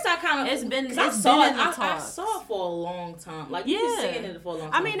 Yeah, like, at first I kind of... It's been in the talks. I saw it for a long time. Like, you've been saying it for a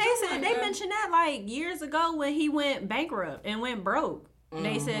long time. I mean, they mentioned that, like, years ago when he went bankrupt and went broke. Mm-hmm.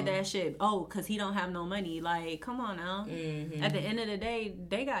 They said that shit, because he don't have no money. Like, come on now. Mm-hmm. At the end of the day,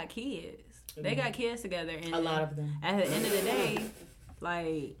 they got kids. They got kids together, and a lot of them. At the end of the day,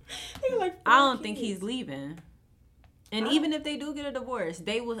 like I don't think he's leaving. And even if they do get a divorce,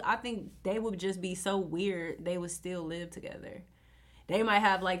 I think they would just be so weird. They would still live together. They might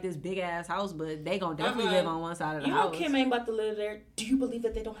have like this big ass house, but they gonna definitely live on one side of the house. Kim ain't about to live there. Do you believe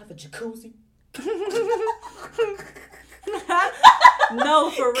that they don't have a jacuzzi? No,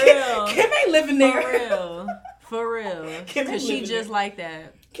 for real. Kim ain't living there. For real. Because she just like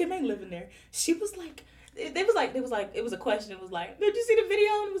that. Kim ain't living there. She was like, it was a question. It was like, did you see the video?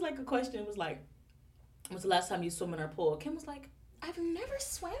 And it was like a question. It was like, when's the last time you swam in our pool? Kim was like, I've never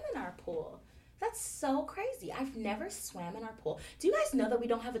swam in our pool. That's so crazy. I've never swam in our pool. Do you guys know that we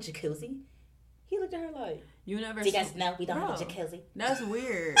don't have a jacuzzi? He looked at her like, do you guys know we don't have a jacuzzi? That's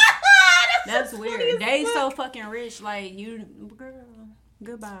weird. That's weird. They so fucking rich. Like, you, girl,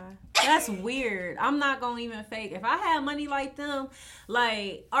 goodbye. That's weird. I'm not going to even fake. If I had money like them,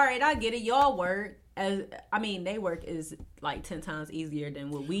 like, all right, I get it. Y'all work. They work is like 10 times easier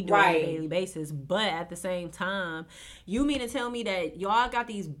than what we do on a daily basis. But at the same time, you mean to tell me that y'all got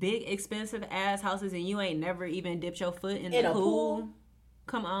these big, expensive ass houses and you ain't never even dipped your foot in the pool?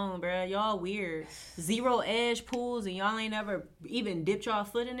 Come on, bro. Y'all weird. 0 edge pools and y'all ain't never even dipped y'all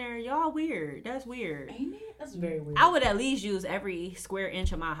foot in there. Y'all weird. That's weird. Ain't it? That's very weird. I would at least use every square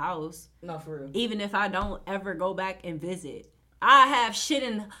inch of my house. No, for real. Even if I don't ever go back and visit. I have shit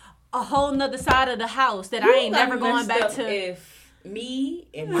in a whole nother side of the house that I ain't never going back to. If me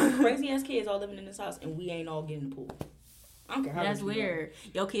and my crazy ass kids all living in this house and we ain't all getting the pool. I don't care how. That's weird.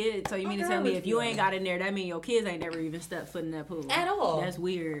 Your kids, so you mean to tell me if you ain't got in there, that mean your kids ain't never even stepped foot in that pool. At all. That's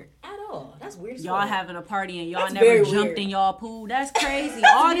weird. At all. That's weird. Y'all having a party and y'all never jumped in y'all pool. That's crazy.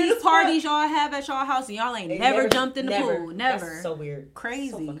 All these parties y'all have at y'all house and y'all ain't never jumped in the pool. Never. That's so weird.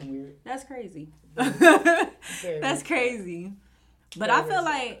 Crazy. So fucking weird. That's crazy. That's weird. Crazy. But I feel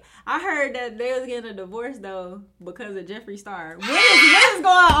like I heard that they was getting a divorce though because of Jeffree Star. What is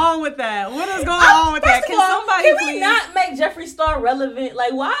going on with that? What is going on with that? Can we not make Jeffree Star relevant?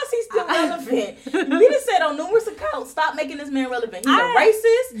 Like, why is he still relevant? We just said on numerous accounts, stop making this man relevant. He's a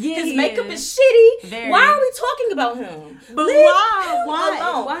racist. His makeup is shitty. Very. Why are we talking about him? But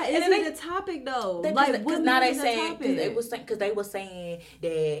why is it a topic though? Because now they saying because they were saying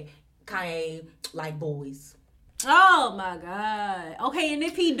that Kanye like boys. Oh my God. Okay, and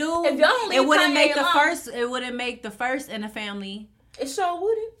if he do, if y'all don't it wouldn't make the first. It wouldn't make the first in the family. It sure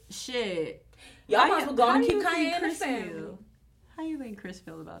wouldn't. Shit. Y'all might as well go and keep Kanye in the family. How you think Chris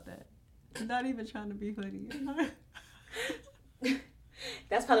feel about that? Not even trying to be funny.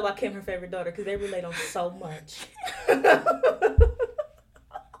 That's probably why Kim her favorite daughter, because they relate on so much.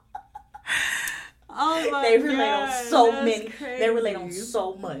 Oh my God. They relate on so many. Crazy. They relate on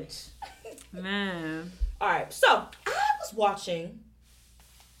so much. Man. All right, so I was watching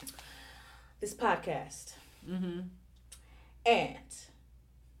this podcast, and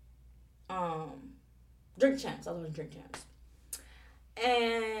Drink Champs. I was watching Drink Champs,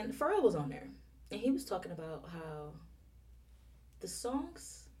 and Pharrell was on there, and he was talking about how the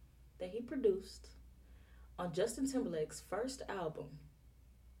songs that he produced on Justin Timberlake's first album,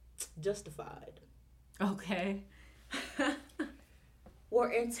 Justified, were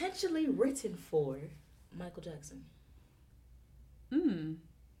intentionally written for Michael Jackson.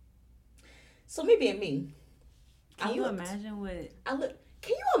 So me being me, can you imagine what?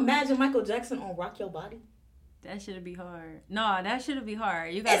 Can you imagine Michael Jackson on Rock Your Body? That shouldn't be hard. No, that shouldn't be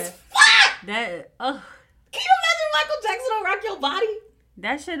hard. You gotta. It's flat. That. Can you imagine Michael Jackson on Rock Your Body?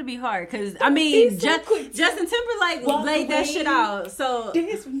 That shouldn't be hard because I mean, Justin Timberlake laid that shit out. So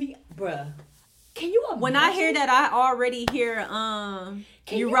dance with me, bruh. Can you imagine? When I hear that, I already hear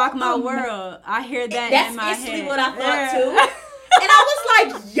You Rock My World. I hear that in my head. That's instantly what I thought too. And I was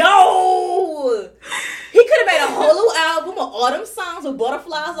like, yo, he could have made a whole new album of all them songs with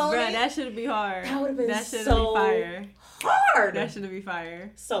butterflies on it. Bruh, that shouldn't be hard. That would have been be fire. Hard. That shouldn't be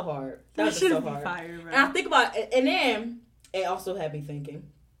fire. So hard. That should be fire, bro. And I think about it, and then it also had me thinking.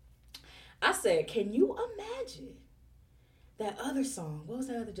 I said, can you imagine that other song? What was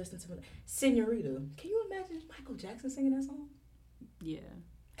that other Justin Timberlake? Senorita. Can you imagine Michael Jackson singing that song? Yeah.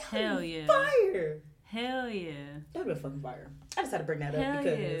 Hell yeah. Fire. Hell yeah. That would have been fucking fire. I just had to bring that up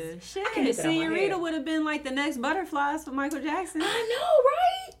because shit. Senorita would have been like the next Butterflies for Michael Jackson. I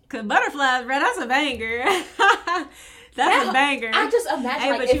know, right? Cause Butterflies, bro, that's a banger. That's a banger. I just imagine.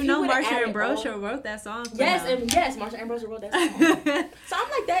 Hey, but you know Marsha Ambrosius wrote that song. Yes, Marsha Ambrosius wrote that song. So I'm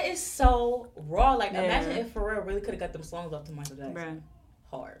like, that is so raw. Like, imagine if Pharrell really could have got them songs off to Michael Jackson. Bruh.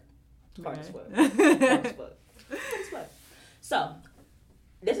 Hard as fuck. Hard as fuck. So,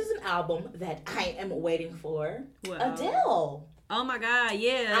 this is an album that I am waiting for. Wow. Adele. Oh my God,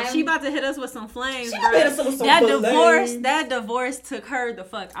 yeah. She about to hit us with some flames, bro. That divorce took her the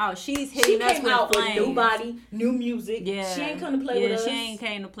fuck out. She's hitting us with flames. With new body, new music. Yeah. She ain't come to play with us. Yeah, she ain't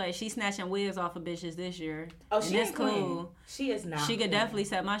came to play. She's snatching wigs off of bitches this year. Oh, she ain't cool. She is not. She could definitely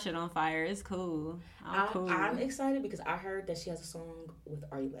set my shit on fire. It's cool. I'm excited because I heard that she has a song with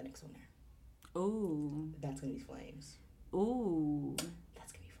Ari Lennox on there. Ooh. That's gonna be flames. Ooh.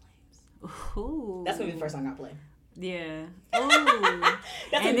 That's gonna be flames. Ooh. That's gonna be the first song I play. Yeah. Ooh.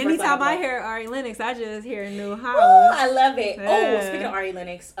 And anytime I hear Ari Lennox, I just hear New House. Ooh, I love it. Yeah. Oh, speaking of Ari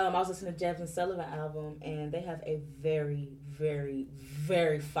Lennox, I was listening to Jasmine Sullivan album, and they have a very, very,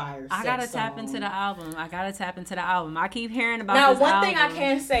 very fire I gotta tap into the album. I keep hearing about now, this one album. thing I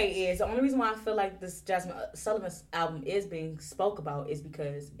can say is the only reason why I feel like this Jasmine Sullivan's album is being spoke about is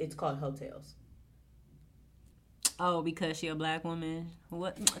because it's called Hotels. Oh, because she a black woman?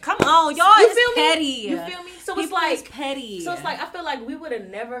 What? Come on, y'all. It's petty. You feel me? So it's like petty. So it's like I feel like we would have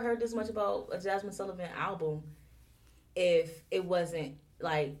never heard this much about a Jasmine Sullivan album if it wasn't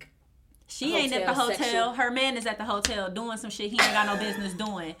like she ain't at the hotel. Sexual. Her man is at the hotel doing some shit he ain't got no business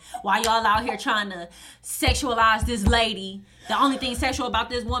doing. While y'all out here trying to sexualize this lady. The only thing sexual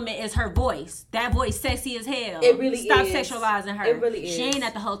about this woman is her voice. That voice sexy as hell. It really Stop is. sexualizing her. It really is. She ain't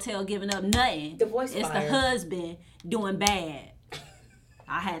at the hotel giving up nothing. The voice It's fire. the husband doing bad.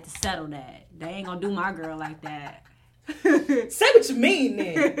 I had to settle that. They ain't gonna do my girl like that. Say what you mean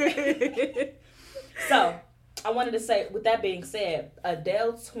then. So, I wanted to say, with that being said,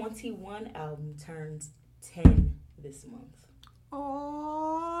 Adele's 21 album turns 10 this month.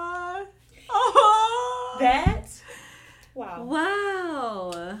 Aww. That,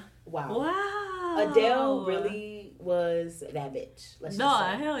 wow. Adele really was that bitch. Let's just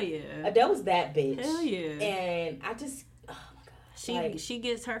say. Hell yeah. Adele was that bitch. Hell yeah. And I just, oh my God. She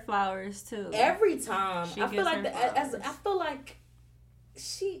gets her flowers too. Every time. I feel like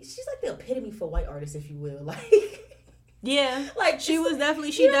she's like the epitome for white artists, if you will. Like, yeah, like she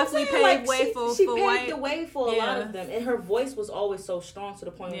definitely paved like, way for she white. paved the way for a lot of them, and her voice was always so strong to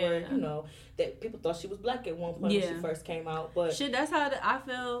the point where that people thought she was black at one point when she first came out. But shit, that's how I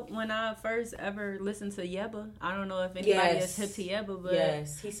feel when I first ever listened to Yebba. I don't know if anybody is hip to Yebba, but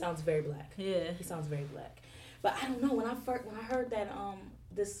yes, he sounds very black. Yeah, he sounds very black. But I don't know, when I heard that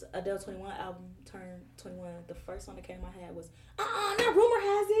this Adele 21 album turned 21, the first song that came in my head was not Rumor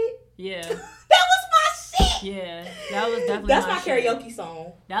Has It. Yeah. That was my shit. Yeah. That was definitely That's my karaoke shit.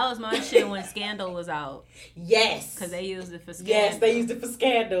 song. That was my shit when Scandal was out. Yes. Because they used it for Scandal. Yes, they used it for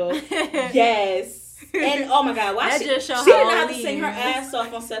Scandal. Yes. And oh my God, why she didn't have to sing her ass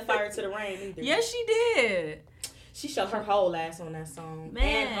off on Set Fire to the Rain either. Yes, she did. She showed her whole ass on that song.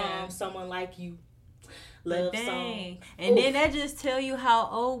 Man. And Someone Like You. Love song. And then that just tell you how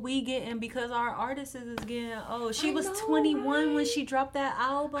old we getting because our artist is getting old. She was 21 when she dropped that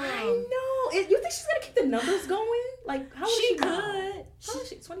album. I know. You think she's gonna keep the numbers going? Like, how old is she could. Now? How old is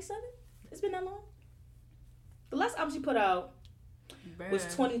she? 27? It's been that long? The last album she put out was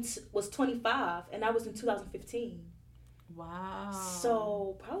 25, and that was in 2015. Wow.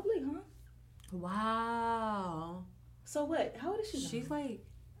 So probably, huh? Wow. So what? How old is she now? She's like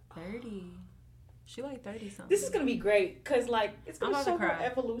 30. She like 30 something. This is gonna be great because like it's gonna show her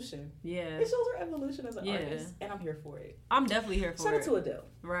evolution. Yeah, it shows her evolution as an artist, and I'm here for it. I'm definitely here for it. Shout out to Adele.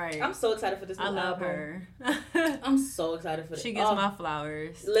 Right. I'm so excited for this new album. I love her. I'm so excited for this. She gets my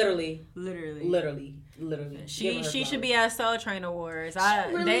flowers. Literally. She should be at Soul Train Awards.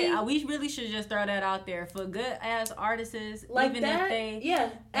 We really should just throw that out there for good ass artists, like even that, if they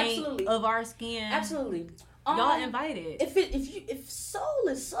absolutely ain't of our skin. Absolutely. Y'all invited. If soul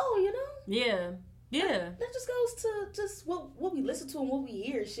is soul, you know? Yeah. Yeah. That just goes to just what we listen to and what we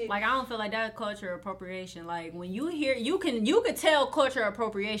hear. Shit. Like, I don't feel like that culture appropriation. Like, when you hear, you can tell culture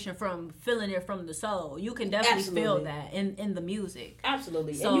appropriation from feeling it from the soul. You can definitely feel that in the music.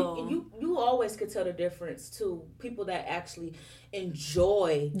 Absolutely. So, and you always could tell the difference too. People that actually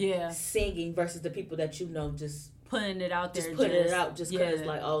enjoy singing versus the people that just putting it out there. Just putting it out just because,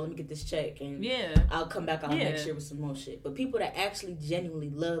 like, oh, let me get this check. And I'll come back out next year with some more shit. But people that actually genuinely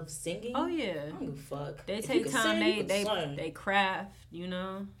love singing. Oh, yeah. I don't give a fuck. They take time. They craft, you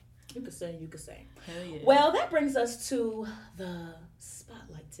know. You can sing. Hell yeah. Well, that brings us to the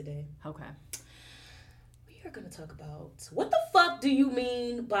spotlight today. Okay. We are going to talk about what the fuck do you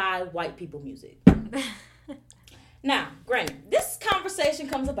mean by white people music? Now, granted, this conversation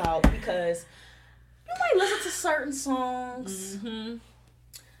comes about because you might listen to certain songs, and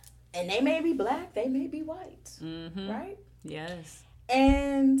they may be black, they may be white, right? Yes.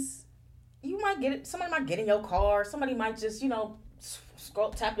 And you might get it. Somebody might get in your car. Somebody might just,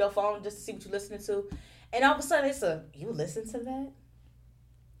 tap your phone just to see what you're listening to, And all of a sudden it's you listen to that?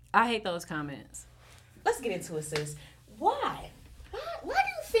 I hate those comments. Let's get into it, sis. Why do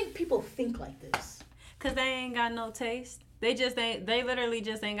you think people think like this? Because they ain't got no taste. They literally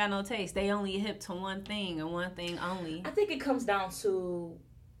just ain't got no taste. They only hip to one thing and one thing only. I think it comes down to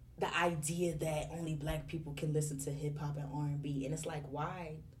the idea that only black people can listen to hip hop and R&B, and it's like,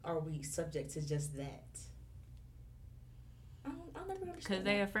 why are we subject to just that? I'll never understand. Because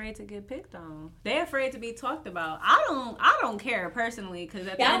they afraid to get picked on. They afraid to be talked about. I don't care personally. Because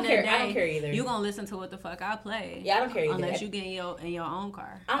at the end of the day, I don't care either. You gonna listen to what the fuck I play. Yeah, I don't care either. Unless you get in your own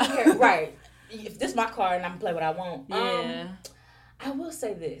car. I don't care. Right. If this is my car and I'm gonna play what I want. Yeah. I will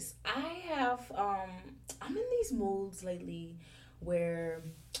say this. I'm in these moods lately where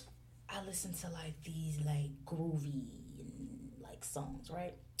I listen to like these like groovy like songs,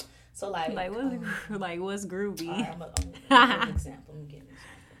 right? So like what's groovy? All right, I'm gonna give an example. Let me give an example.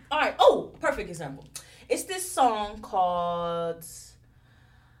 All right. Oh, perfect example. It's this song called.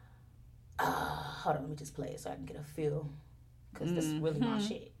 Hold on, let me just play it so I can get a feel, because this is really my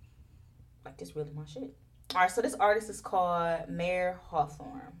shit. Like, this really my shit. All right, so this artist is called Mayer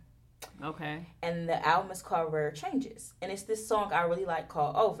Hawthorne. Okay. And the album is called Rare Changes. And it's this song I really like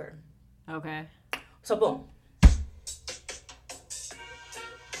called Over. Okay. So, boom.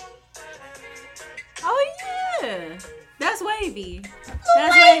 Oh, yeah. That's wavy.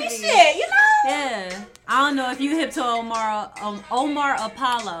 That's wavy shit, you know? Yeah. I don't know if you hip to Omar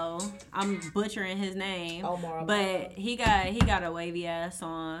Apollo. I'm butchering his name. Omar Apollo. But he got a wavy ass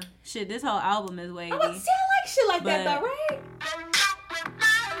song. Shit, this whole album is wavy. I like shit like that though, right?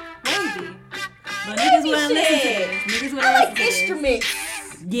 Wavy. But niggas wouldn't listen to this. Niggas wouldn't I like listen to instruments.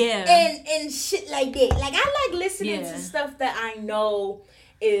 Yeah. And shit like that. Like, I like listening to stuff that I know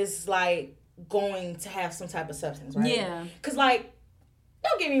is like going to have some type of substance, right? Yeah. Cause like,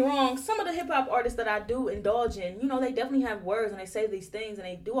 don't get me wrong, some of the hip hop artists that I do indulge in, you know, they definitely have words and they say these things and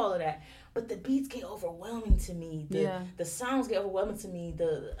they do all of that. But the beats get overwhelming to me. The sounds get overwhelming to me.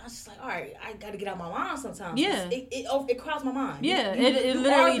 I was just like, all right, I got to get out my mind sometimes. Yeah. It crowds my mind. Yeah, it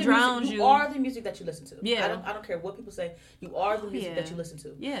literally drowns you. You are the music that you listen to. Yeah. I don't care what people say. You are the music that you listen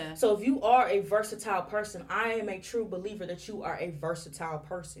to. Yeah. So if you are a versatile person, I am a true believer that you are a versatile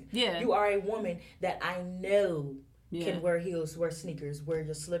person. Yeah. You are a woman that I know can wear heels, wear sneakers, wear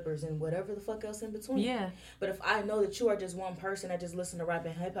your slippers, and whatever the fuck else in between. Yeah. But if I know that you are just one person that just listen to rap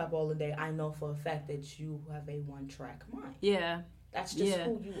and hip hop all the day, I know for a fact that you have a one track mind. Yeah. That's just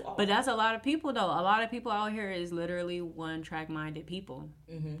who you are. But that's a lot of people, though. A lot of people out here is literally one track minded people.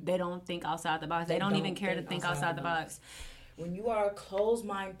 Mm-hmm. They don't think outside the box. They don't even care to think outside the box. When you are a closed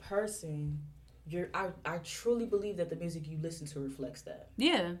mind person, I truly believe that the music you listen to reflects that.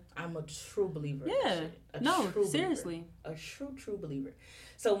 Yeah. I'm a true believer. Yeah. Seriously. A true believer.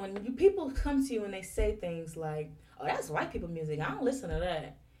 So when people come to you and they say things like, oh, that's white people music, I don't listen to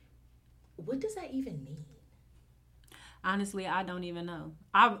that. What does that even mean? Honestly, I don't even know.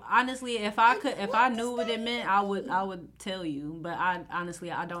 If I knew what it meant, I would tell you. But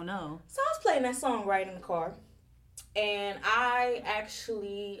I don't know. So I was playing that song right in the car. And I'm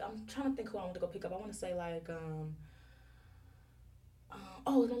trying to think who I want to go pick up. I want to say like, it's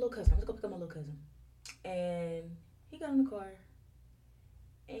my little cousin. I want to go pick up my little cousin. And he got in the car.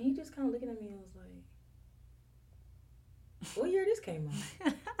 And he just kind of looking at me and was like, what year this came out?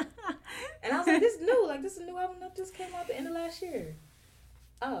 And I was like, this is new. Like, this is a new album that just came out at the end of last year.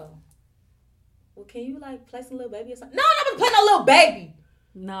 Oh. Well, can you like play some Lil Baby or something? No, I'm not going to play no Lil Baby.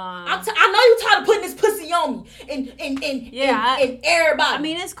 Nah. I know you tired of putting this pussy on me and everybody. I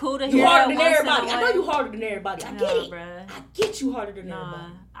mean, it's cool to hear you harder than everybody. I know you harder than everybody. I get it. Bruh. I get you harder than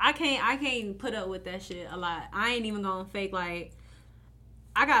everybody. I can't put up with that shit a lot. I ain't even gonna fake like.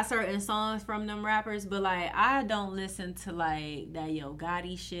 I got certain songs from them rappers, but like I don't listen to like that Yo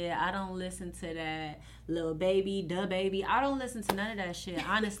Gotti shit. I don't listen to that Lil Baby, Da Baby. I don't listen to none of that shit.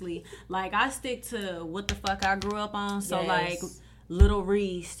 Honestly, like I stick to what the fuck I grew up on. So like. Little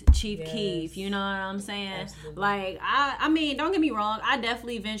Reese, Chief Keef, you know what I'm saying? Absolutely. Like, I mean, don't get me wrong. I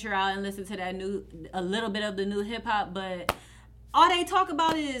definitely venture out and listen to a little bit of the new hip hop, but all they talk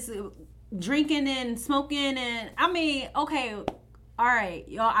about is drinking and smoking and, I mean, okay, all right,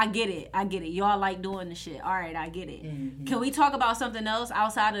 y'all, I get it. Y'all like doing the shit. All right, I get it. Mm-hmm. Can we talk about something else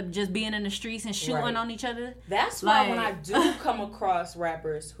outside of just being in the streets and shooting on each other? That's why when I do come across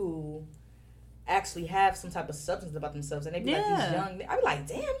rappers who actually have some type of substance about themselves and they be like these young, I be like,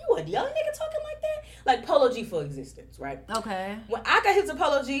 damn, you a young nigga talking like that? Like Polo G for Existence, right? Okay. When I got hit to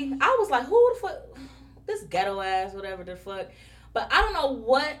Polo G, I was like, who the fuck, this ghetto ass, whatever the fuck. But I don't know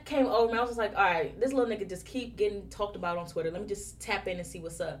what came over me. I was just like, all right, this little nigga just keep getting talked about on Twitter. Let me just tap in and see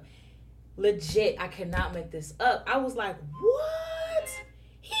what's up. legit, I cannot make this up. I was like, what?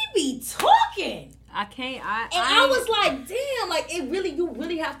 He be talking. I can't. I was like, damn, like it really, you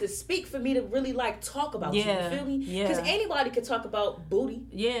really have to speak for me to really like talk about you. You feel me? Yeah. Because anybody could talk about booty.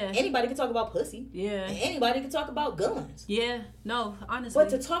 Yeah. Anybody can talk about pussy. Yeah. And anybody can talk about guns. Yeah. No, honestly. But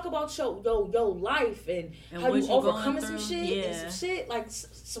to talk about your life and how you overcoming some shit and some shit like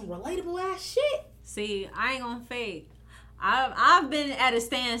some relatable ass shit. See, I ain't gonna fake. I've been at a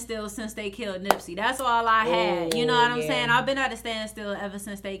standstill since they killed Nipsey. That's all I had. You know what I'm saying? I've been at a standstill ever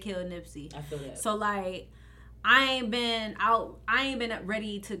since they killed Nipsey. I feel that. So like, I ain't been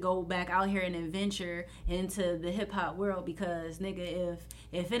ready to go back out here and adventure into the hip hop world because nigga,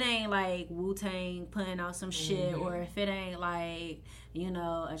 if it ain't like Wu-Tang putting out some shit, or if it ain't like, you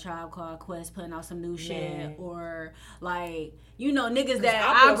know, A Tribe Called Quest putting out some new shit, or like, you know, niggas that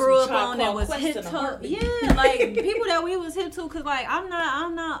I grew up on that was hip to, like people that we was hip to, cause like I'm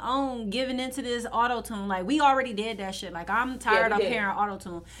not on giving into this auto-tune. Like we already did that shit. Like I'm tired of hearing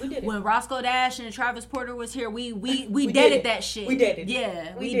auto-tune. We did it. When Roscoe Dash and Travis Porter was here, we deaded that shit. We did it.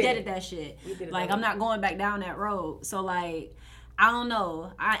 Yeah, we deaded that shit. Like I'm not going back down that road. So like, I don't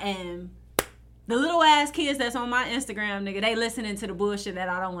know. I am the little ass kids that's on my Instagram, nigga. They listening to the bullshit that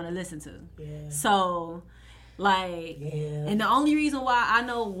I don't want to listen to. Yeah. So like, and the only reason why I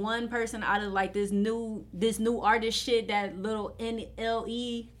know one person out of like this new artist shit, that little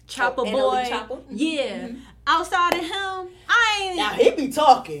NLE Chopper boy, Chopper? Outside of him, I ain't. Now he be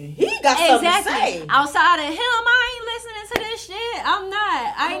talking. He got something to say. Outside of him, I ain't listening to this shit. I'm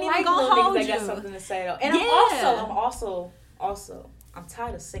not. I ain't even gonna hold you. That got something to say though. And I'm also I'm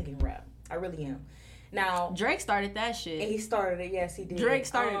tired of singing rap. I really am. Now Drake started that shit. And he started it. Yes, he did. Drake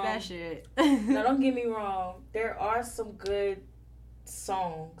started that shit. Now don't get me wrong. There are some good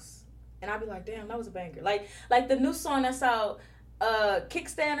songs, and I'll be like, damn, that was a banger. Like the new song that's out,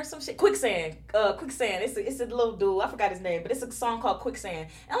 Kickstand or some shit. Quicksand. It's a little dude. I forgot his name, but it's a song called Quicksand. And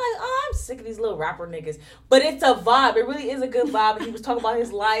I'm like, oh, I'm sick of these little rapper niggas. But it's a vibe. It really is a good vibe. And he was talking about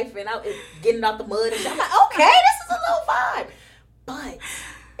his life and getting out the mud and shit. I'm like, okay, this is a little vibe. But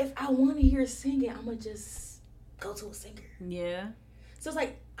if I want to hear singing, I'm going to just go to a singer. Yeah. So it's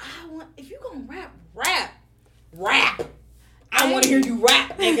like, if you going to rap. I want to hear you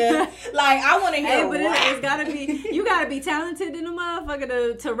rap, nigga. Like, I want to hear rap. It's gotta be, you gotta be talented in the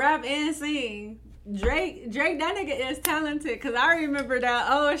motherfucker to rap and sing. Drake, that nigga is talented, cause I remember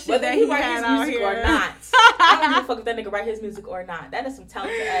that shit whether that he had out here or not. I don't give a fuck if that nigga write his music or not. That is some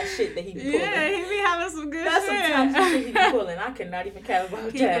talented ass shit that he be pulling. Yeah, he be having some good That's shit. That's some talented shit he be pulling. I cannot even care about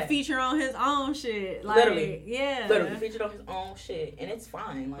that. He can feature on his own shit. Like, literally featured on his own shit, and it's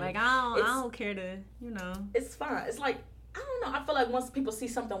fine. Like I don't care to, you know. It's fine. It's like, I don't know. I feel like once people see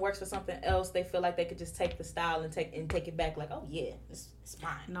something works for something else, they feel like they could just take the style and take it back. Like, oh yeah, it's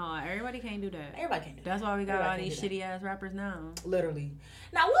fine. No, everybody can't do that. Everybody can't do that. That's why we got all these shitty ass rappers now. Literally.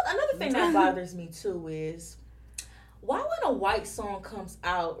 Now, another thing that bothers me too is why when a white song comes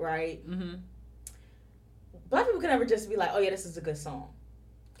out, right? Mm-hmm. Black people can never just be like, oh yeah, this is a good song.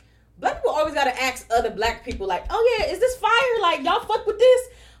 Black people always gotta ask other black people like, oh yeah, is this fire? Like, y'all fuck with this?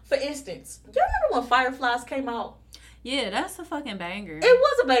 For instance, do you remember when Fireflies came out? Yeah, that's a fucking banger. It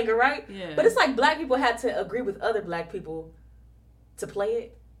was a banger, right? Yeah. But it's like black people had to agree with other black people to play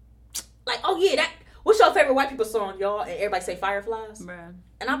it. Like, oh yeah, what's your favorite white people song, y'all? And everybody say Fireflies. Bruh.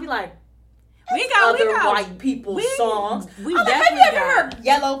 And I'll be like, we got white people songs. We I'm definitely like, have you ever heard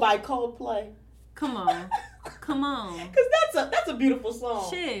Yellow by Coldplay? Come on. Because that's a beautiful song.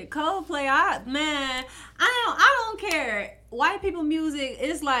 Shit, Coldplay, I don't care. White people music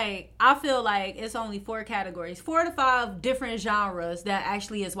is like, I feel like it's only 4 categories, 4 to 5 different genres that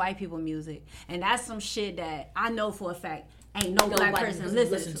actually is white people music. And that's some shit that I know for a fact ain't no black person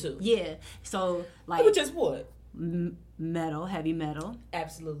listen to. Yeah. So like, which is what? Metal, heavy metal.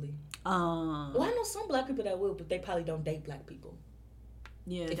 Absolutely. Well, I know some black people that will, but they probably don't date black people.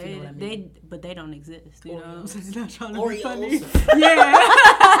 Yeah, but they don't exist. You know what I'm saying? Not trying to Oreos. be funny.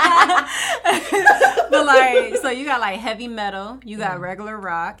 Yeah. But like, so you got like heavy metal, you got regular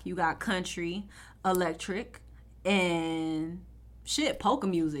rock, you got country, electric, and shit, polka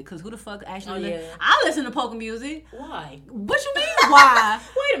music. Cause who the fuck actually? I listen to polka music. Why? What you mean? Why?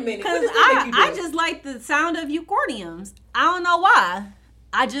 Wait a minute. Cause I just like the sound of accordions. I don't know why.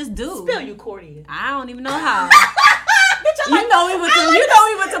 I just do. Spell accordion. I don't even know how. You know we went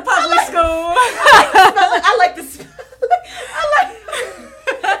to public school. I like the sound of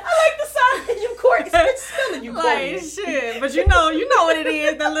accordion. It's spelling accordion. Like shit, but you know what it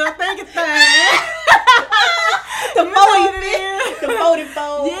is, that little thinking thing. The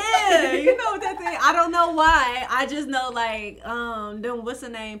 44. Yeah, you know what that thing. I don't know why. I just know like them what's the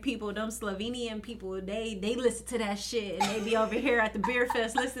name people, them Slovenian people, they listen to that shit and they be over here at the beer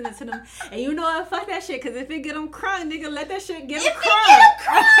fest listening to them. And you know what? Fuck that shit, because if it get them crunk, nigga, let that shit get them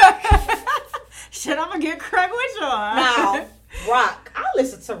crunk. Shit, I'm gonna get crunk with y'all. Now, rock. I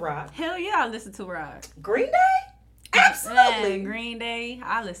listen to rock. Hell yeah, I listen to rock. Green Day? Absolutely. Man, Green Day.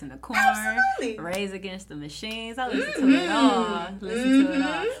 I listen to Korn. Absolutely. Rage Against the Machines. I listen to it all. Listen to it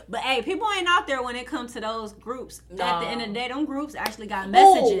all. But hey, people ain't out there when it comes to those groups. No. At the end of the day, them groups actually got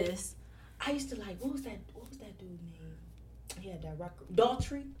messages. I used to like, what was that dude's name? He had that rock group.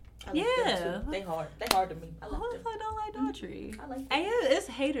 Daughtry. I like them too. They hard to me. I like them. I don't like Daughtry. I like them. Hey, it's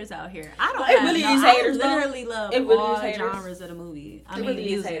haters out here. I don't. It really is haters. I literally love all genres of the movie. It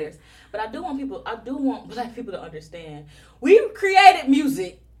really is haters. But I do want black people to understand. We created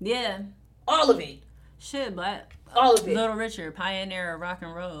music. Yeah. All of it. Shit, but all of it. Little Richard, pioneer of rock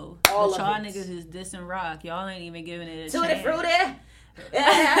and roll. All of y'all it. Niggas is dissing rock. Y'all ain't even giving it a chance. Tutti Frutti.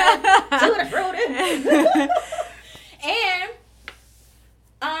 Tutti Frutti. And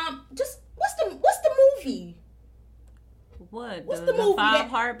just what's the movie? What? What's the movie? 5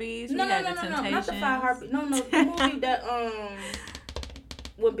 Heartbeats? No, not the 5 Heartbeats. No, the movie that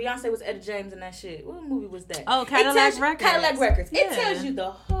when Beyonce was Etta James and that shit. What movie was that? Oh, Cadillac Records. Cadillac Records. Yeah. It tells you the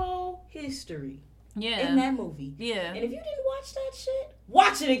whole history. Yeah. In that movie. Yeah. And if you didn't watch that shit,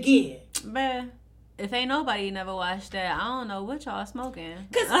 watch it again. Man, if ain't nobody never watched that, I don't know what y'all smoking.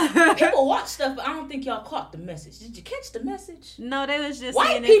 Because people watch stuff, but I don't think y'all caught the message. Did you catch the message? No, they was just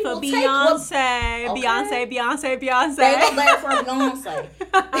White saying it for Beyonce. Okay. Beyonce. They was there for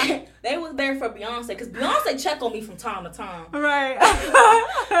Beyonce. They was there for Beyonce because Beyonce check on me from time to time. Right.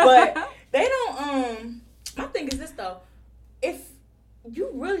 But they don't. My thing is this though: if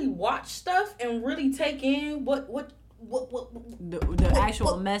you really watch stuff and really take in what the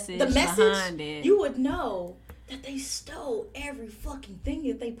actual message behind it, you would know that they stole every fucking thing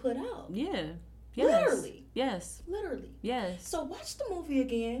that they put out. Yeah. Yes. Literally. Yes. Literally. Yes. So watch the movie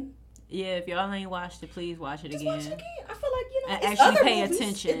again. Yeah, if y'all ain't watched it, please watch it again. Watch it again. I feel like, you know, and it's actually other pay movies.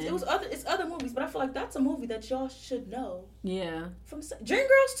 attention. It's other movies, but I feel like that's a movie that y'all should know. Yeah. From Dreamgirls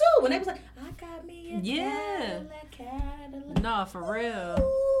too, when they was like, I got me a Cadillac. No, for real.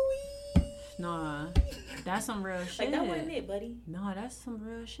 Ooh-wee. Nah, that's some real shit. Like, that wasn't it, buddy. No, that's some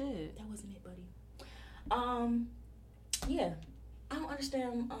real shit. That wasn't it, buddy. Yeah. I don't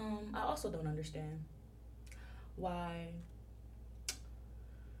understand. I also don't understand why.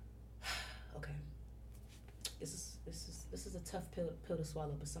 Okay. This is a tough pill to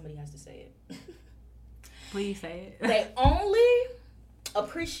swallow, but somebody has to say it. Please say it. They only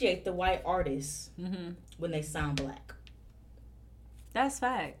appreciate the white artists when they sound black. That's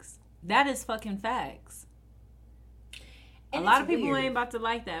facts. That is fucking facts. And a lot of people ain't about to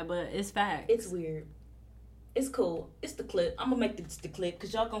like that, but it's facts. It's weird. It's cool. It's the clip. I'm gonna make this the clip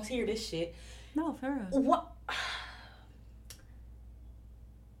because y'all gonna hear this shit. No, for real. What?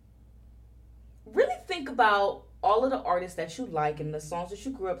 Really think about all of the artists that you like and the songs that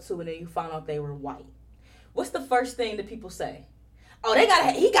you grew up to, and then you found out they were white. What's the first thing that people say? Oh,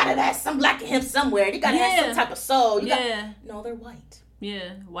 he gotta have some black in him somewhere. He gotta have some type of soul. No, they're white.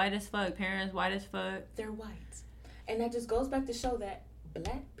 Yeah, white as fuck. Parents white as fuck. They're white. And that just goes back to show that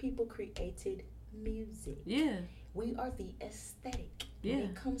black people created music. Yeah. We are the aesthetic when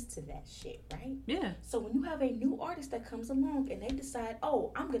it comes to that shit, right? Yeah. So when you have a new artist that comes along and they decide,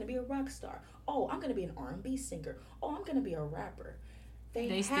 oh, I'm going to be a rock star. Oh, I'm going to be an R&B singer. Oh, I'm going to be a rapper.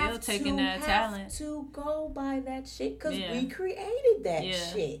 They still taking that talent to go by that shit because we created that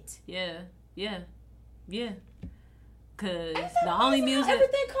shit. Yeah. Yeah. Yeah. Because the only music...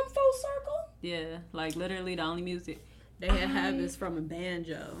 Everything come full circle? Yeah. Like, literally, the only music they have is from a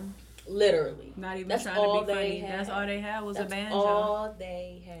banjo. Literally. Not even trying to be funny. That's all they had was a banjo. All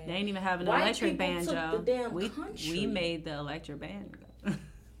they had. They ain't even have an electric banjo. Took the damn country. We made the electric banjo.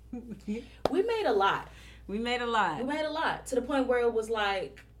 We made a lot. We made a lot. To the point where it was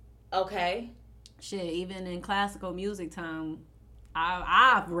like, okay. Shit, even in classical music time,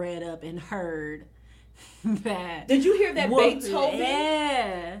 I've read up and heard that. Did you hear that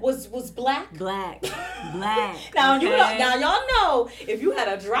Beethoven was black? Black. Now now y'all know if you had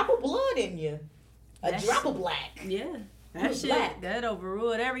a drop of blood in you, drop of black. Yeah. That shit, black. That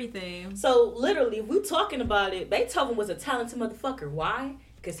overruled everything. So literally, if we're talking about it, Beethoven was a talented motherfucker. Why?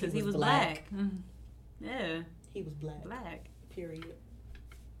 Because he was black. Yeah. He was black. Black. Period.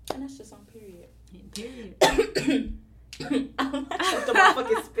 And that's just on period. Period. I'm not sure the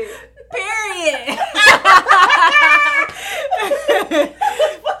motherfucking spit. Period.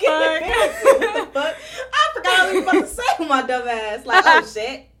 Fucking embarrassing. What the fuck? I forgot what I was about to say with my dumb ass. Like, oh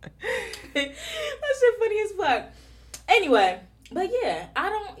shit. fuck? Anyway, but yeah,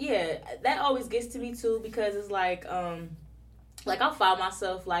 that always gets to me too, because it's like I'll find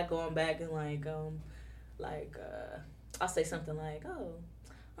myself like going back and I'll say something like, oh,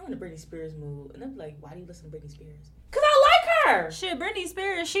 I'm in a Britney Spears mood, and they'll be like, why do you listen to Britney Spears? Cause I like her. Shit, Britney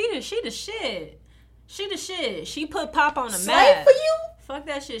Spears, she the shit. She the shit. She put pop on the Slave map. for you? Fuck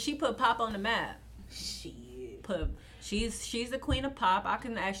that shit. She put pop on the map. Shit. She's the queen of pop. I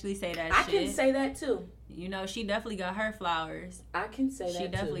can actually say that I shit. can say that too. You know, she definitely got her flowers. I can say that too. She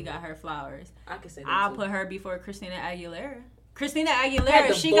definitely got her flowers. I can say that I'll too. put her before Christina Aguilera. Christina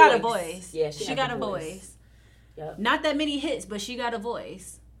Aguilera, she got a voice. Yeah, she got a voice. Yep. Not that many hits, but she got a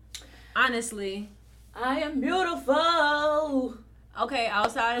voice. Honestly. I am beautiful. Okay,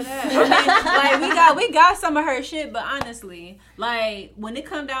 outside of that, like we got some of her shit, but honestly, like when it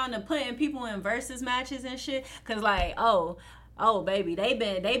come down to putting people in versus matches and shit, cause like oh baby, they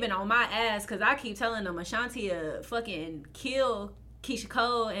been on my ass, cause I keep telling them Ashanti fucking kill Keisha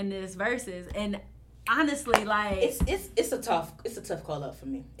Cole in this versus, and honestly, like it's a tough call up for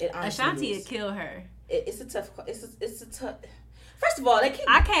me. Ashanti would kill her. It's a tough. First of all, I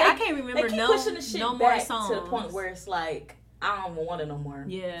can't remember pushing the shit no back more songs to the point where it's like, I don't even want it no more.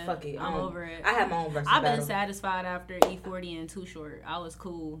 Yeah, fuck it. I'm over it. I have my own versus I've battle. been satisfied after E40 and Too Short. I was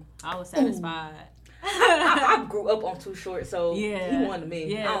cool. I was satisfied. I grew up on Too Short, so he won to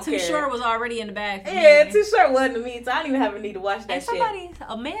me. Yeah, Too Short was already in the bag for me. Too Short won to me, so I didn't even have a need to watch that shit.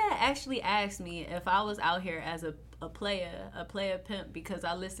 A man actually asked me if I was out here as a player pimp because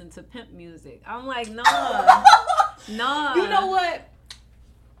I listened to pimp music. I'm like, no. No. You know what?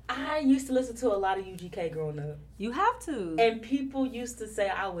 I used to listen to a lot of UGK growing up. You have to. And people used to say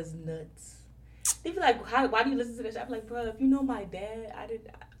I was nuts. They'd be like, why do you listen to this shit? I'm like, bro, if you know my dad,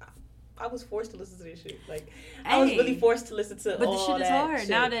 I was forced to listen to this shit. Like, I was really forced to listen to all that. But the shit is hard.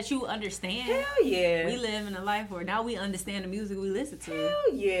 Now that you understand. Hell yeah. We live in a life where now we understand the music we listen to.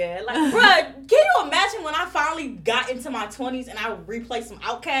 Hell yeah. Like, bro, can you imagine when I finally got into my 20s and I would replay some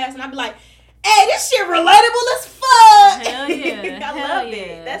Outkast and I'd be like, hey, this shit relatable as fuck. Hell yeah. I love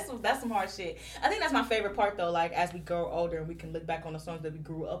it. That's some hard shit. I think that's my favorite part though, like as we grow older and we can look back on the songs that we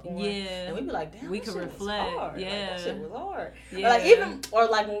grew up on. Yeah. And we be like, damn, we can reflect. Hard. Yeah. Like, that shit was hard. Yeah.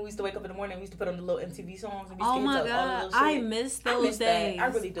 Like when we used to wake up in the morning, we used to put on the little MTV songs and we used oh my God. I miss those days. I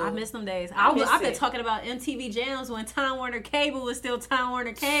really do. I miss them days. I've been talking about MTV Jams when Time Warner Cable was still Time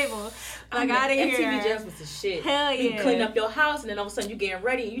Warner Cable. Like out of here. MTV Jams was the shit. Hell yeah. You clean up your house and then all of a sudden you getting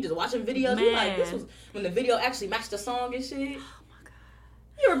ready and you just watching videos. You like, this was when the video actually matched the song and shit. Oh my God.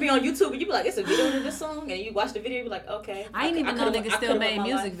 You ever be on YouTube and you be like, it's a video to this song, and you watch the video and you be like, okay. I didn't even know niggas still made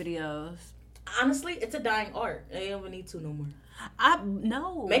music videos. Honestly, it's a dying art. They don't even need to no more.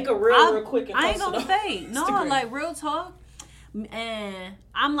 No. Make a real quick and I ain't gonna fake. No, Instagram. like real talk. And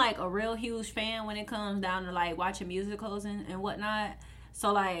I'm like a real huge fan when it comes down to like watching musicals and whatnot.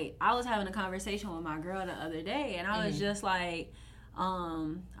 So like I was having a conversation with my girl the other day and I was just like,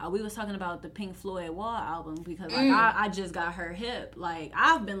 we was talking about the Pink Floyd Wall album because like I just got her hip. Like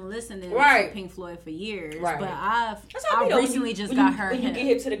I've been listening to Pink Floyd for years, but I recently just got her hip. When you get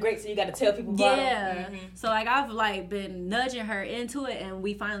hip to the greats, so you got to tell people about them. So like I've like been nudging her into it, and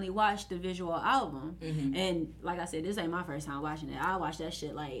we finally watched the visual album. And like I said, this ain't my first time watching it. I watched that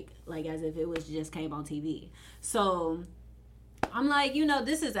shit like as if it was just came on TV. So I'm like, you know,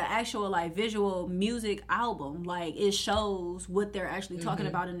 this is an actual like visual music album. Like it shows what they're actually talking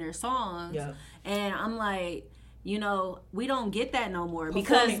about in their songs. Yeah. And I'm like, you know, we don't get that no more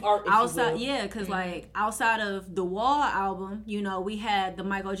because outside, because like outside of the Wall album, you know, we had the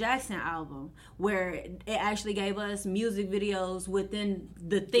Michael Jackson album where it actually gave us music videos within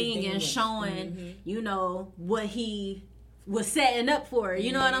the thing and showing, you know, what he was setting up for it.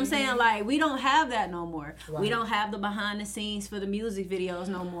 You know what I'm saying? Like we don't have that no more. We don't have the behind the scenes for the music videos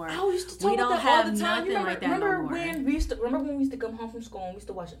no more. I used to talk about that all the time. Remember when we used to come home from school and we used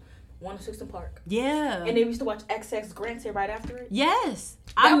to watch 106 Park. Yeah. And then we used to watch XX Granted right after it. Yes.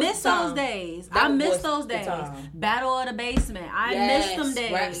 I miss those days. Battle of the Basement. I miss them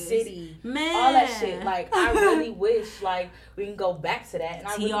days. Rap City. Man. All that shit. Like, I really wish, like, we can go back to that. And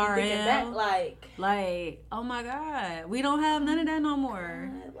I really be thinking back, like, oh my God. We don't have none of that no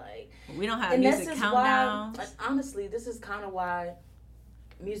more. We don't have music countdowns. Like, honestly, this is kind of why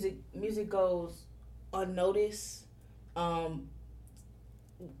music goes unnoticed.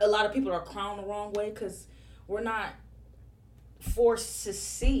 A lot of people are crowned the wrong way because we're not forced to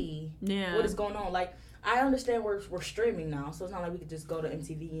see what is going on. Like I understand we're streaming now, so it's not like we could just go to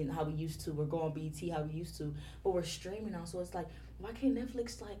MTV and how we used to, or go on BET how we used to, but we're streaming now, so it's like, why can't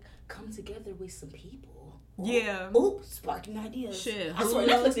Netflix like come together with some people? Yeah. Oops, sparking ideas. Shit. I swear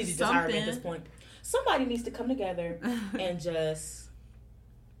Netflix needs to just hire me at something. this point. Somebody needs to come together and just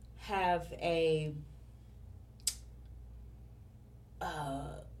have a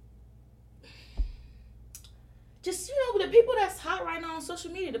just, you know, the people that's hot right now on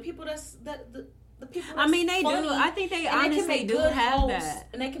social media, the people the people that's I mean, they funny, do. I think they and they can honestly make do good have hosts, that.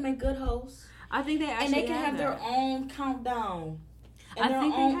 and they can make good hosts, I think they actually and they can have their that. own countdown. And I their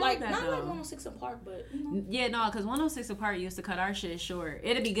think they own, have like, that, not though. like 106 and Park, but, you know. Yeah, no, because 106 apart used to cut our shit short.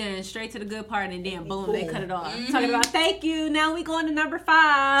 It'd be good straight to the good part, and then boom, they cut it off. Mm-hmm. Talking about thank you. Now we going to number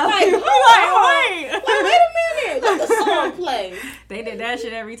 5. Like, hold on. Like, wait a minute. Let the song play. They did that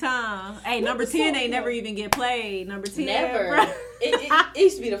shit every time. Hey, number the 10 song ain't play. never even get played. Number 10. Never. Bro. It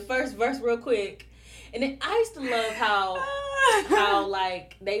used to be the first verse real quick. And then I used to love how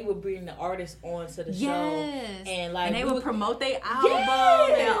like they would bring the artists onto the show, and like they would promote their album.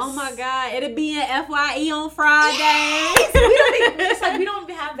 Yes. And, oh my god, it'd be in FYE on Friday. Yes. It's like we don't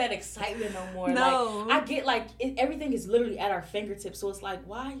even have that excitement no more. No, like, I get like everything is literally at our fingertips, so it's like,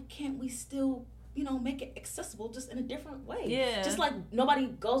 why can't we still, you know, make it accessible just in a different way? Yeah, just like nobody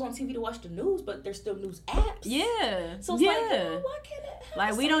goes on TV to watch the news, but there's still news apps. Yeah, so it's like, you know, why can't it?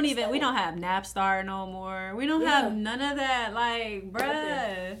 Like we don't have Napstar no more. We don't have none of that. Like,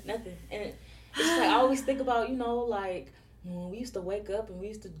 bruh, nothing. And it's just like I always think about, you know, like when we used to wake up and we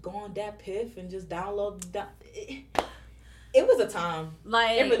used to go on that Piff and just download. It was a time.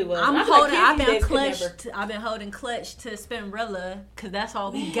 Like, it really was. I've been holding clutch to Spinrilla because that's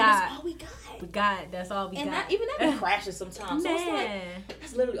all we got. That's all we got. That's all we got. And even that crashes sometimes. So it's like,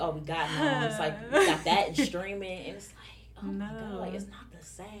 that's literally all we got now. It's like we got that and streaming, and it's like, oh my god, like it's not the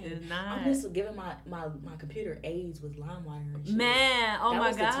same. It's not. I'm just giving my computer AIDS with LimeWire and shit. Man, oh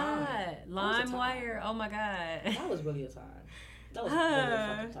my god, LimeWire, oh my god. That was really a time. That was really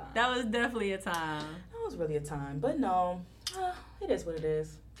a fucking time. That was definitely a time. That was really a time, but no, it is what it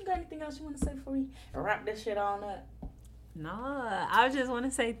is. You got anything else you want to say before we wrap this shit on up? No, I just want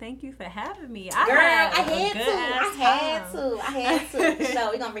to say thank you for having me. Girl, I had to. So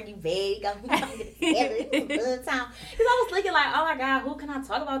we're gonna bring you back. We're gonna get together. It was a good time. Because I was thinking like, oh my god, who can I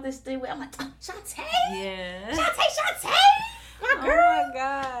talk about this thing with? I'm like, Shantae. Yeah. Shantae. My girl. Oh my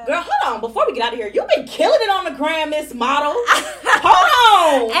god. Girl, hold on. Before we get out of here, you've been killing it on the gram, Miss Model.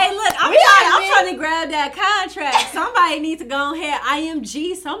 Hold on. Hey, look, I'm trying to grab that contract. Somebody needs to go ahead.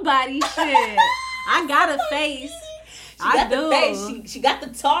 IMG somebody. Shit. I got a face. She got the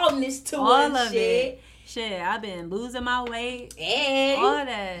tallness to all her. Of it. Shit, I've been losing my weight. Hey, all of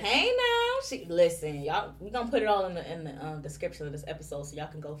that. Hey now, listen, y'all. We gonna put it all in the description of this episode, so y'all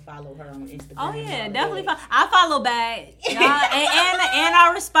can go follow her on Instagram. Oh yeah, definitely. I follow back, y'all, and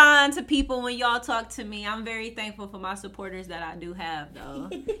I respond to people when y'all talk to me. I'm very thankful for my supporters that I do have,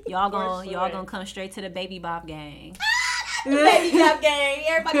 though. Y'all gonna come straight to the Baby Bop gang. Baby Bop gang.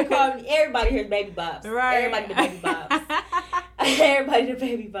 Everybody call me. Everybody here's Baby Bops. Right. Everybody the Baby Bops. Everybody the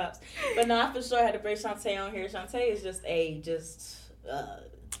Baby Bops. But no, I for sure had to bring Shantae on here. Shantae is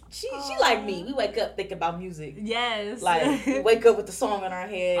she like me. We wake up thinking about music. Yes. Like we wake up with the song in our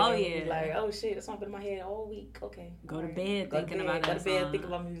head. Oh and yeah. We like, oh shit, the song been in my head all week. Okay. Go to bed thinking about that. Go to bed thinking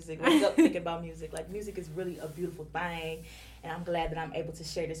about music. Wake up thinking about music. Like music is really a beautiful thing. And I'm glad that I'm able to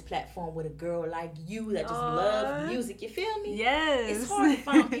share this platform with a girl like you that just love music. You feel me? Yes. It's hard to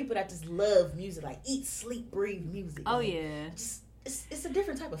find people that just love music, like eat, sleep, breathe music. Oh like, yeah. It's a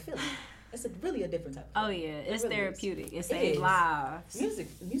different type of feeling. It's really a different type of feeling. Oh yeah, it's really therapeutic. It saves lives. Music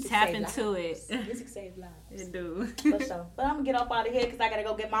tap into lives. It. Music saves lives. It do. For sure. But I'm gonna get up out of here because I gotta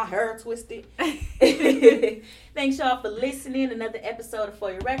go get my hair twisted. Thanks y'all for listening. Another episode of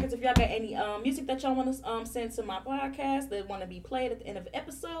For Your Records. If y'all got any music that y'all want to send to my podcast that want to be played at the end of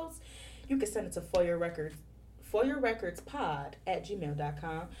episodes, you can send it to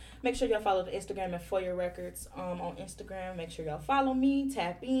foryourrecordspod@gmail.com. Make sure y'all follow the Instagram at For Your Records on Instagram. Make sure y'all follow me,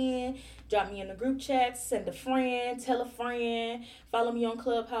 tap in, drop me in the group chat, send a friend, tell a friend. Follow me on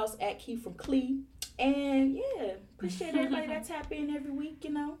Clubhouse at Key from Clee. And yeah, appreciate everybody that tap in every week. You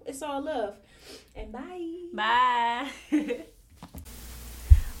know, it's all love. And bye. Bye.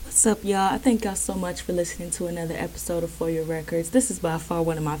 What's up, y'all? I thank y'all so much for listening to another episode of For Your Records. This is by far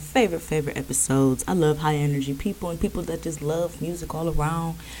one of my favorite episodes. I love high energy people and people that just love music all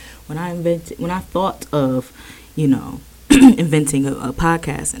around. When I thought of, you know, inventing a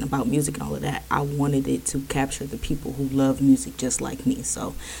podcast and about music and all of that, I wanted it to capture the people who love music just like me.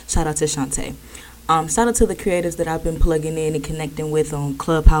 So shout out to Shantae. Shout out to the creatives that I've been plugging in and connecting with on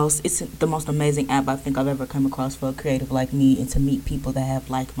Clubhouse. It's the most amazing app I think I've ever come across for a creative like me and to meet people that have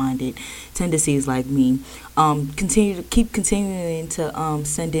like-minded tendencies like me. Keep continuing to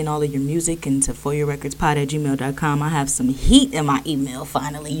send in all of your music into foryourrecordspod@gmail.com. I have some heat in my email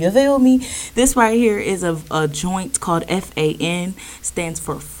finally. You feel me? This right here is a joint called FAN, stands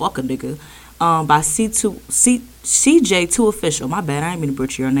for Fuck a Nigga, by CJ2 Official. My bad, I ain't mean to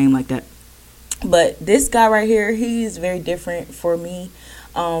butcher your name like that. But this guy right here, he's very different for me.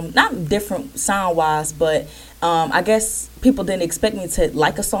 Not different sound-wise, but I guess people didn't expect me to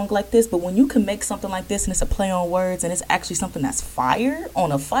like a song like this. But when you can make something like this and it's a play on words and it's actually something that's fire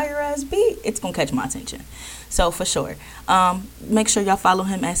on a fire-ass beat, it's going to catch my attention. So, for sure. Make sure y'all follow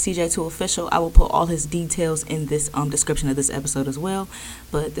him at CJ2 Official. I will put all his details in this description of this episode as well.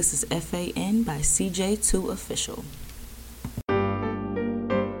 But this is FAN by CJ2 Official.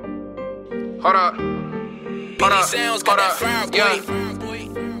 Hold up. Yeah.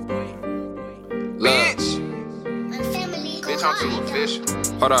 Love. Bitch, I'm too official.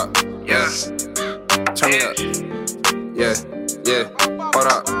 Hold up. Yeah. Turn me up. Yeah. Hold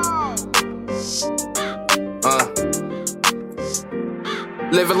up.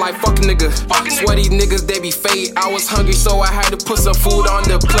 Living like fucking nigga. Sweaty niggas, they be fake. I was hungry, so I had to put some food on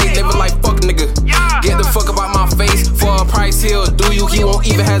the plate. Living like fucking nigga. Get the fuck up out my face. For a price, he'll do you. He won't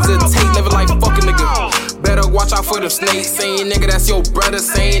even hesitate. Living like fucking nigga. Better watch out for them snakes. Saying nigga, that's your brother.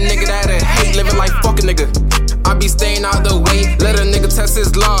 Saying nigga, that I hate. Living like fucking nigga. I be staying out the way. Let a nigga test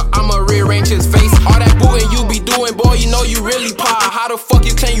his luck. I'ma rearrange his face. All that booting you be doing, boy, you know you really pie. How the fuck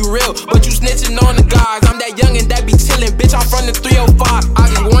you claim you real, but you snitching on the guys? I'm that youngin' that be chillin', bitch, I'm from the 305. I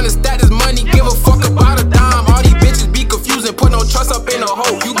just wanna stack this money, give a fuck about a dime. All these bitches be confusing, put no trust up in a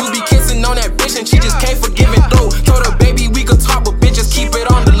hoe. You be kissing on that bitch and she just can't forgive it though. Told her baby we could talk, but bitches keep it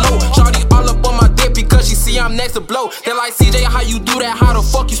on the low. Shawty all up on my dick because she see I'm next to blow. They like, CJ, how you do that? How the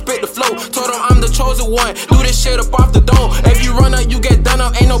fuck you spit the flow? Told them I'm the chosen one, do this shit up off the dome. If you run up, you get done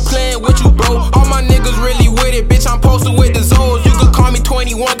up, ain't no playing with you, bro. All my niggas really with it, bitch, I'm posted with the Zoes. You could call me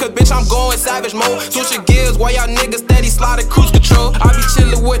 21, cause bitch, I'm going savage mode. Switching gears while y'all niggas steady sliding cruise control. I be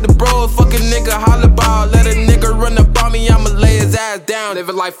chillin' with the bros, fuck a nigga, holla about. Let a nigga run up on me, I'ma lay his ass down.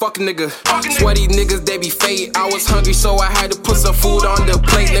 Living like fucking nigga. Sweaty niggas, they be fake. I was hungry, so I had to put some food on the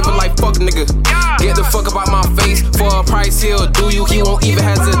plate. Living like fucking nigga. Get the fuck up out my face. For a price, he'll do you. He won't even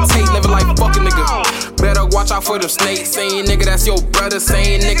hesitate. Living like fucking nigga. Better watch out for them snakes. Saying nigga, that's your brother.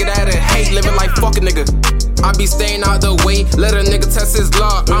 Saying nigga, that I hate. Living like fucking nigga. I be staying out the way. Let a nigga test his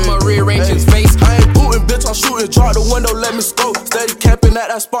luck. I'ma rearrange his face. I ain't booting, bitch, I'm shooting. Drop the window, let me scope. Steady camping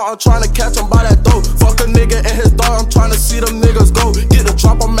at that spot, I'm trying to catch him by that dope. Fuck a nigga and his dog, I'm trying to see them niggas go. Get the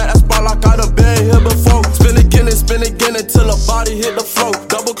drop, I'm at that spot like I done been here before. Spin again till the body hit the floor.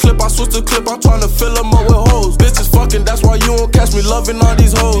 Double clip, I switch the clip, I'm trying to fill them up with hoes. Bitches fucking, that's why you don't catch me loving all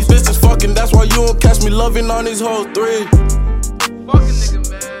these hoes. Bitches fucking, that's why you don't catch me loving on these hoes. 3.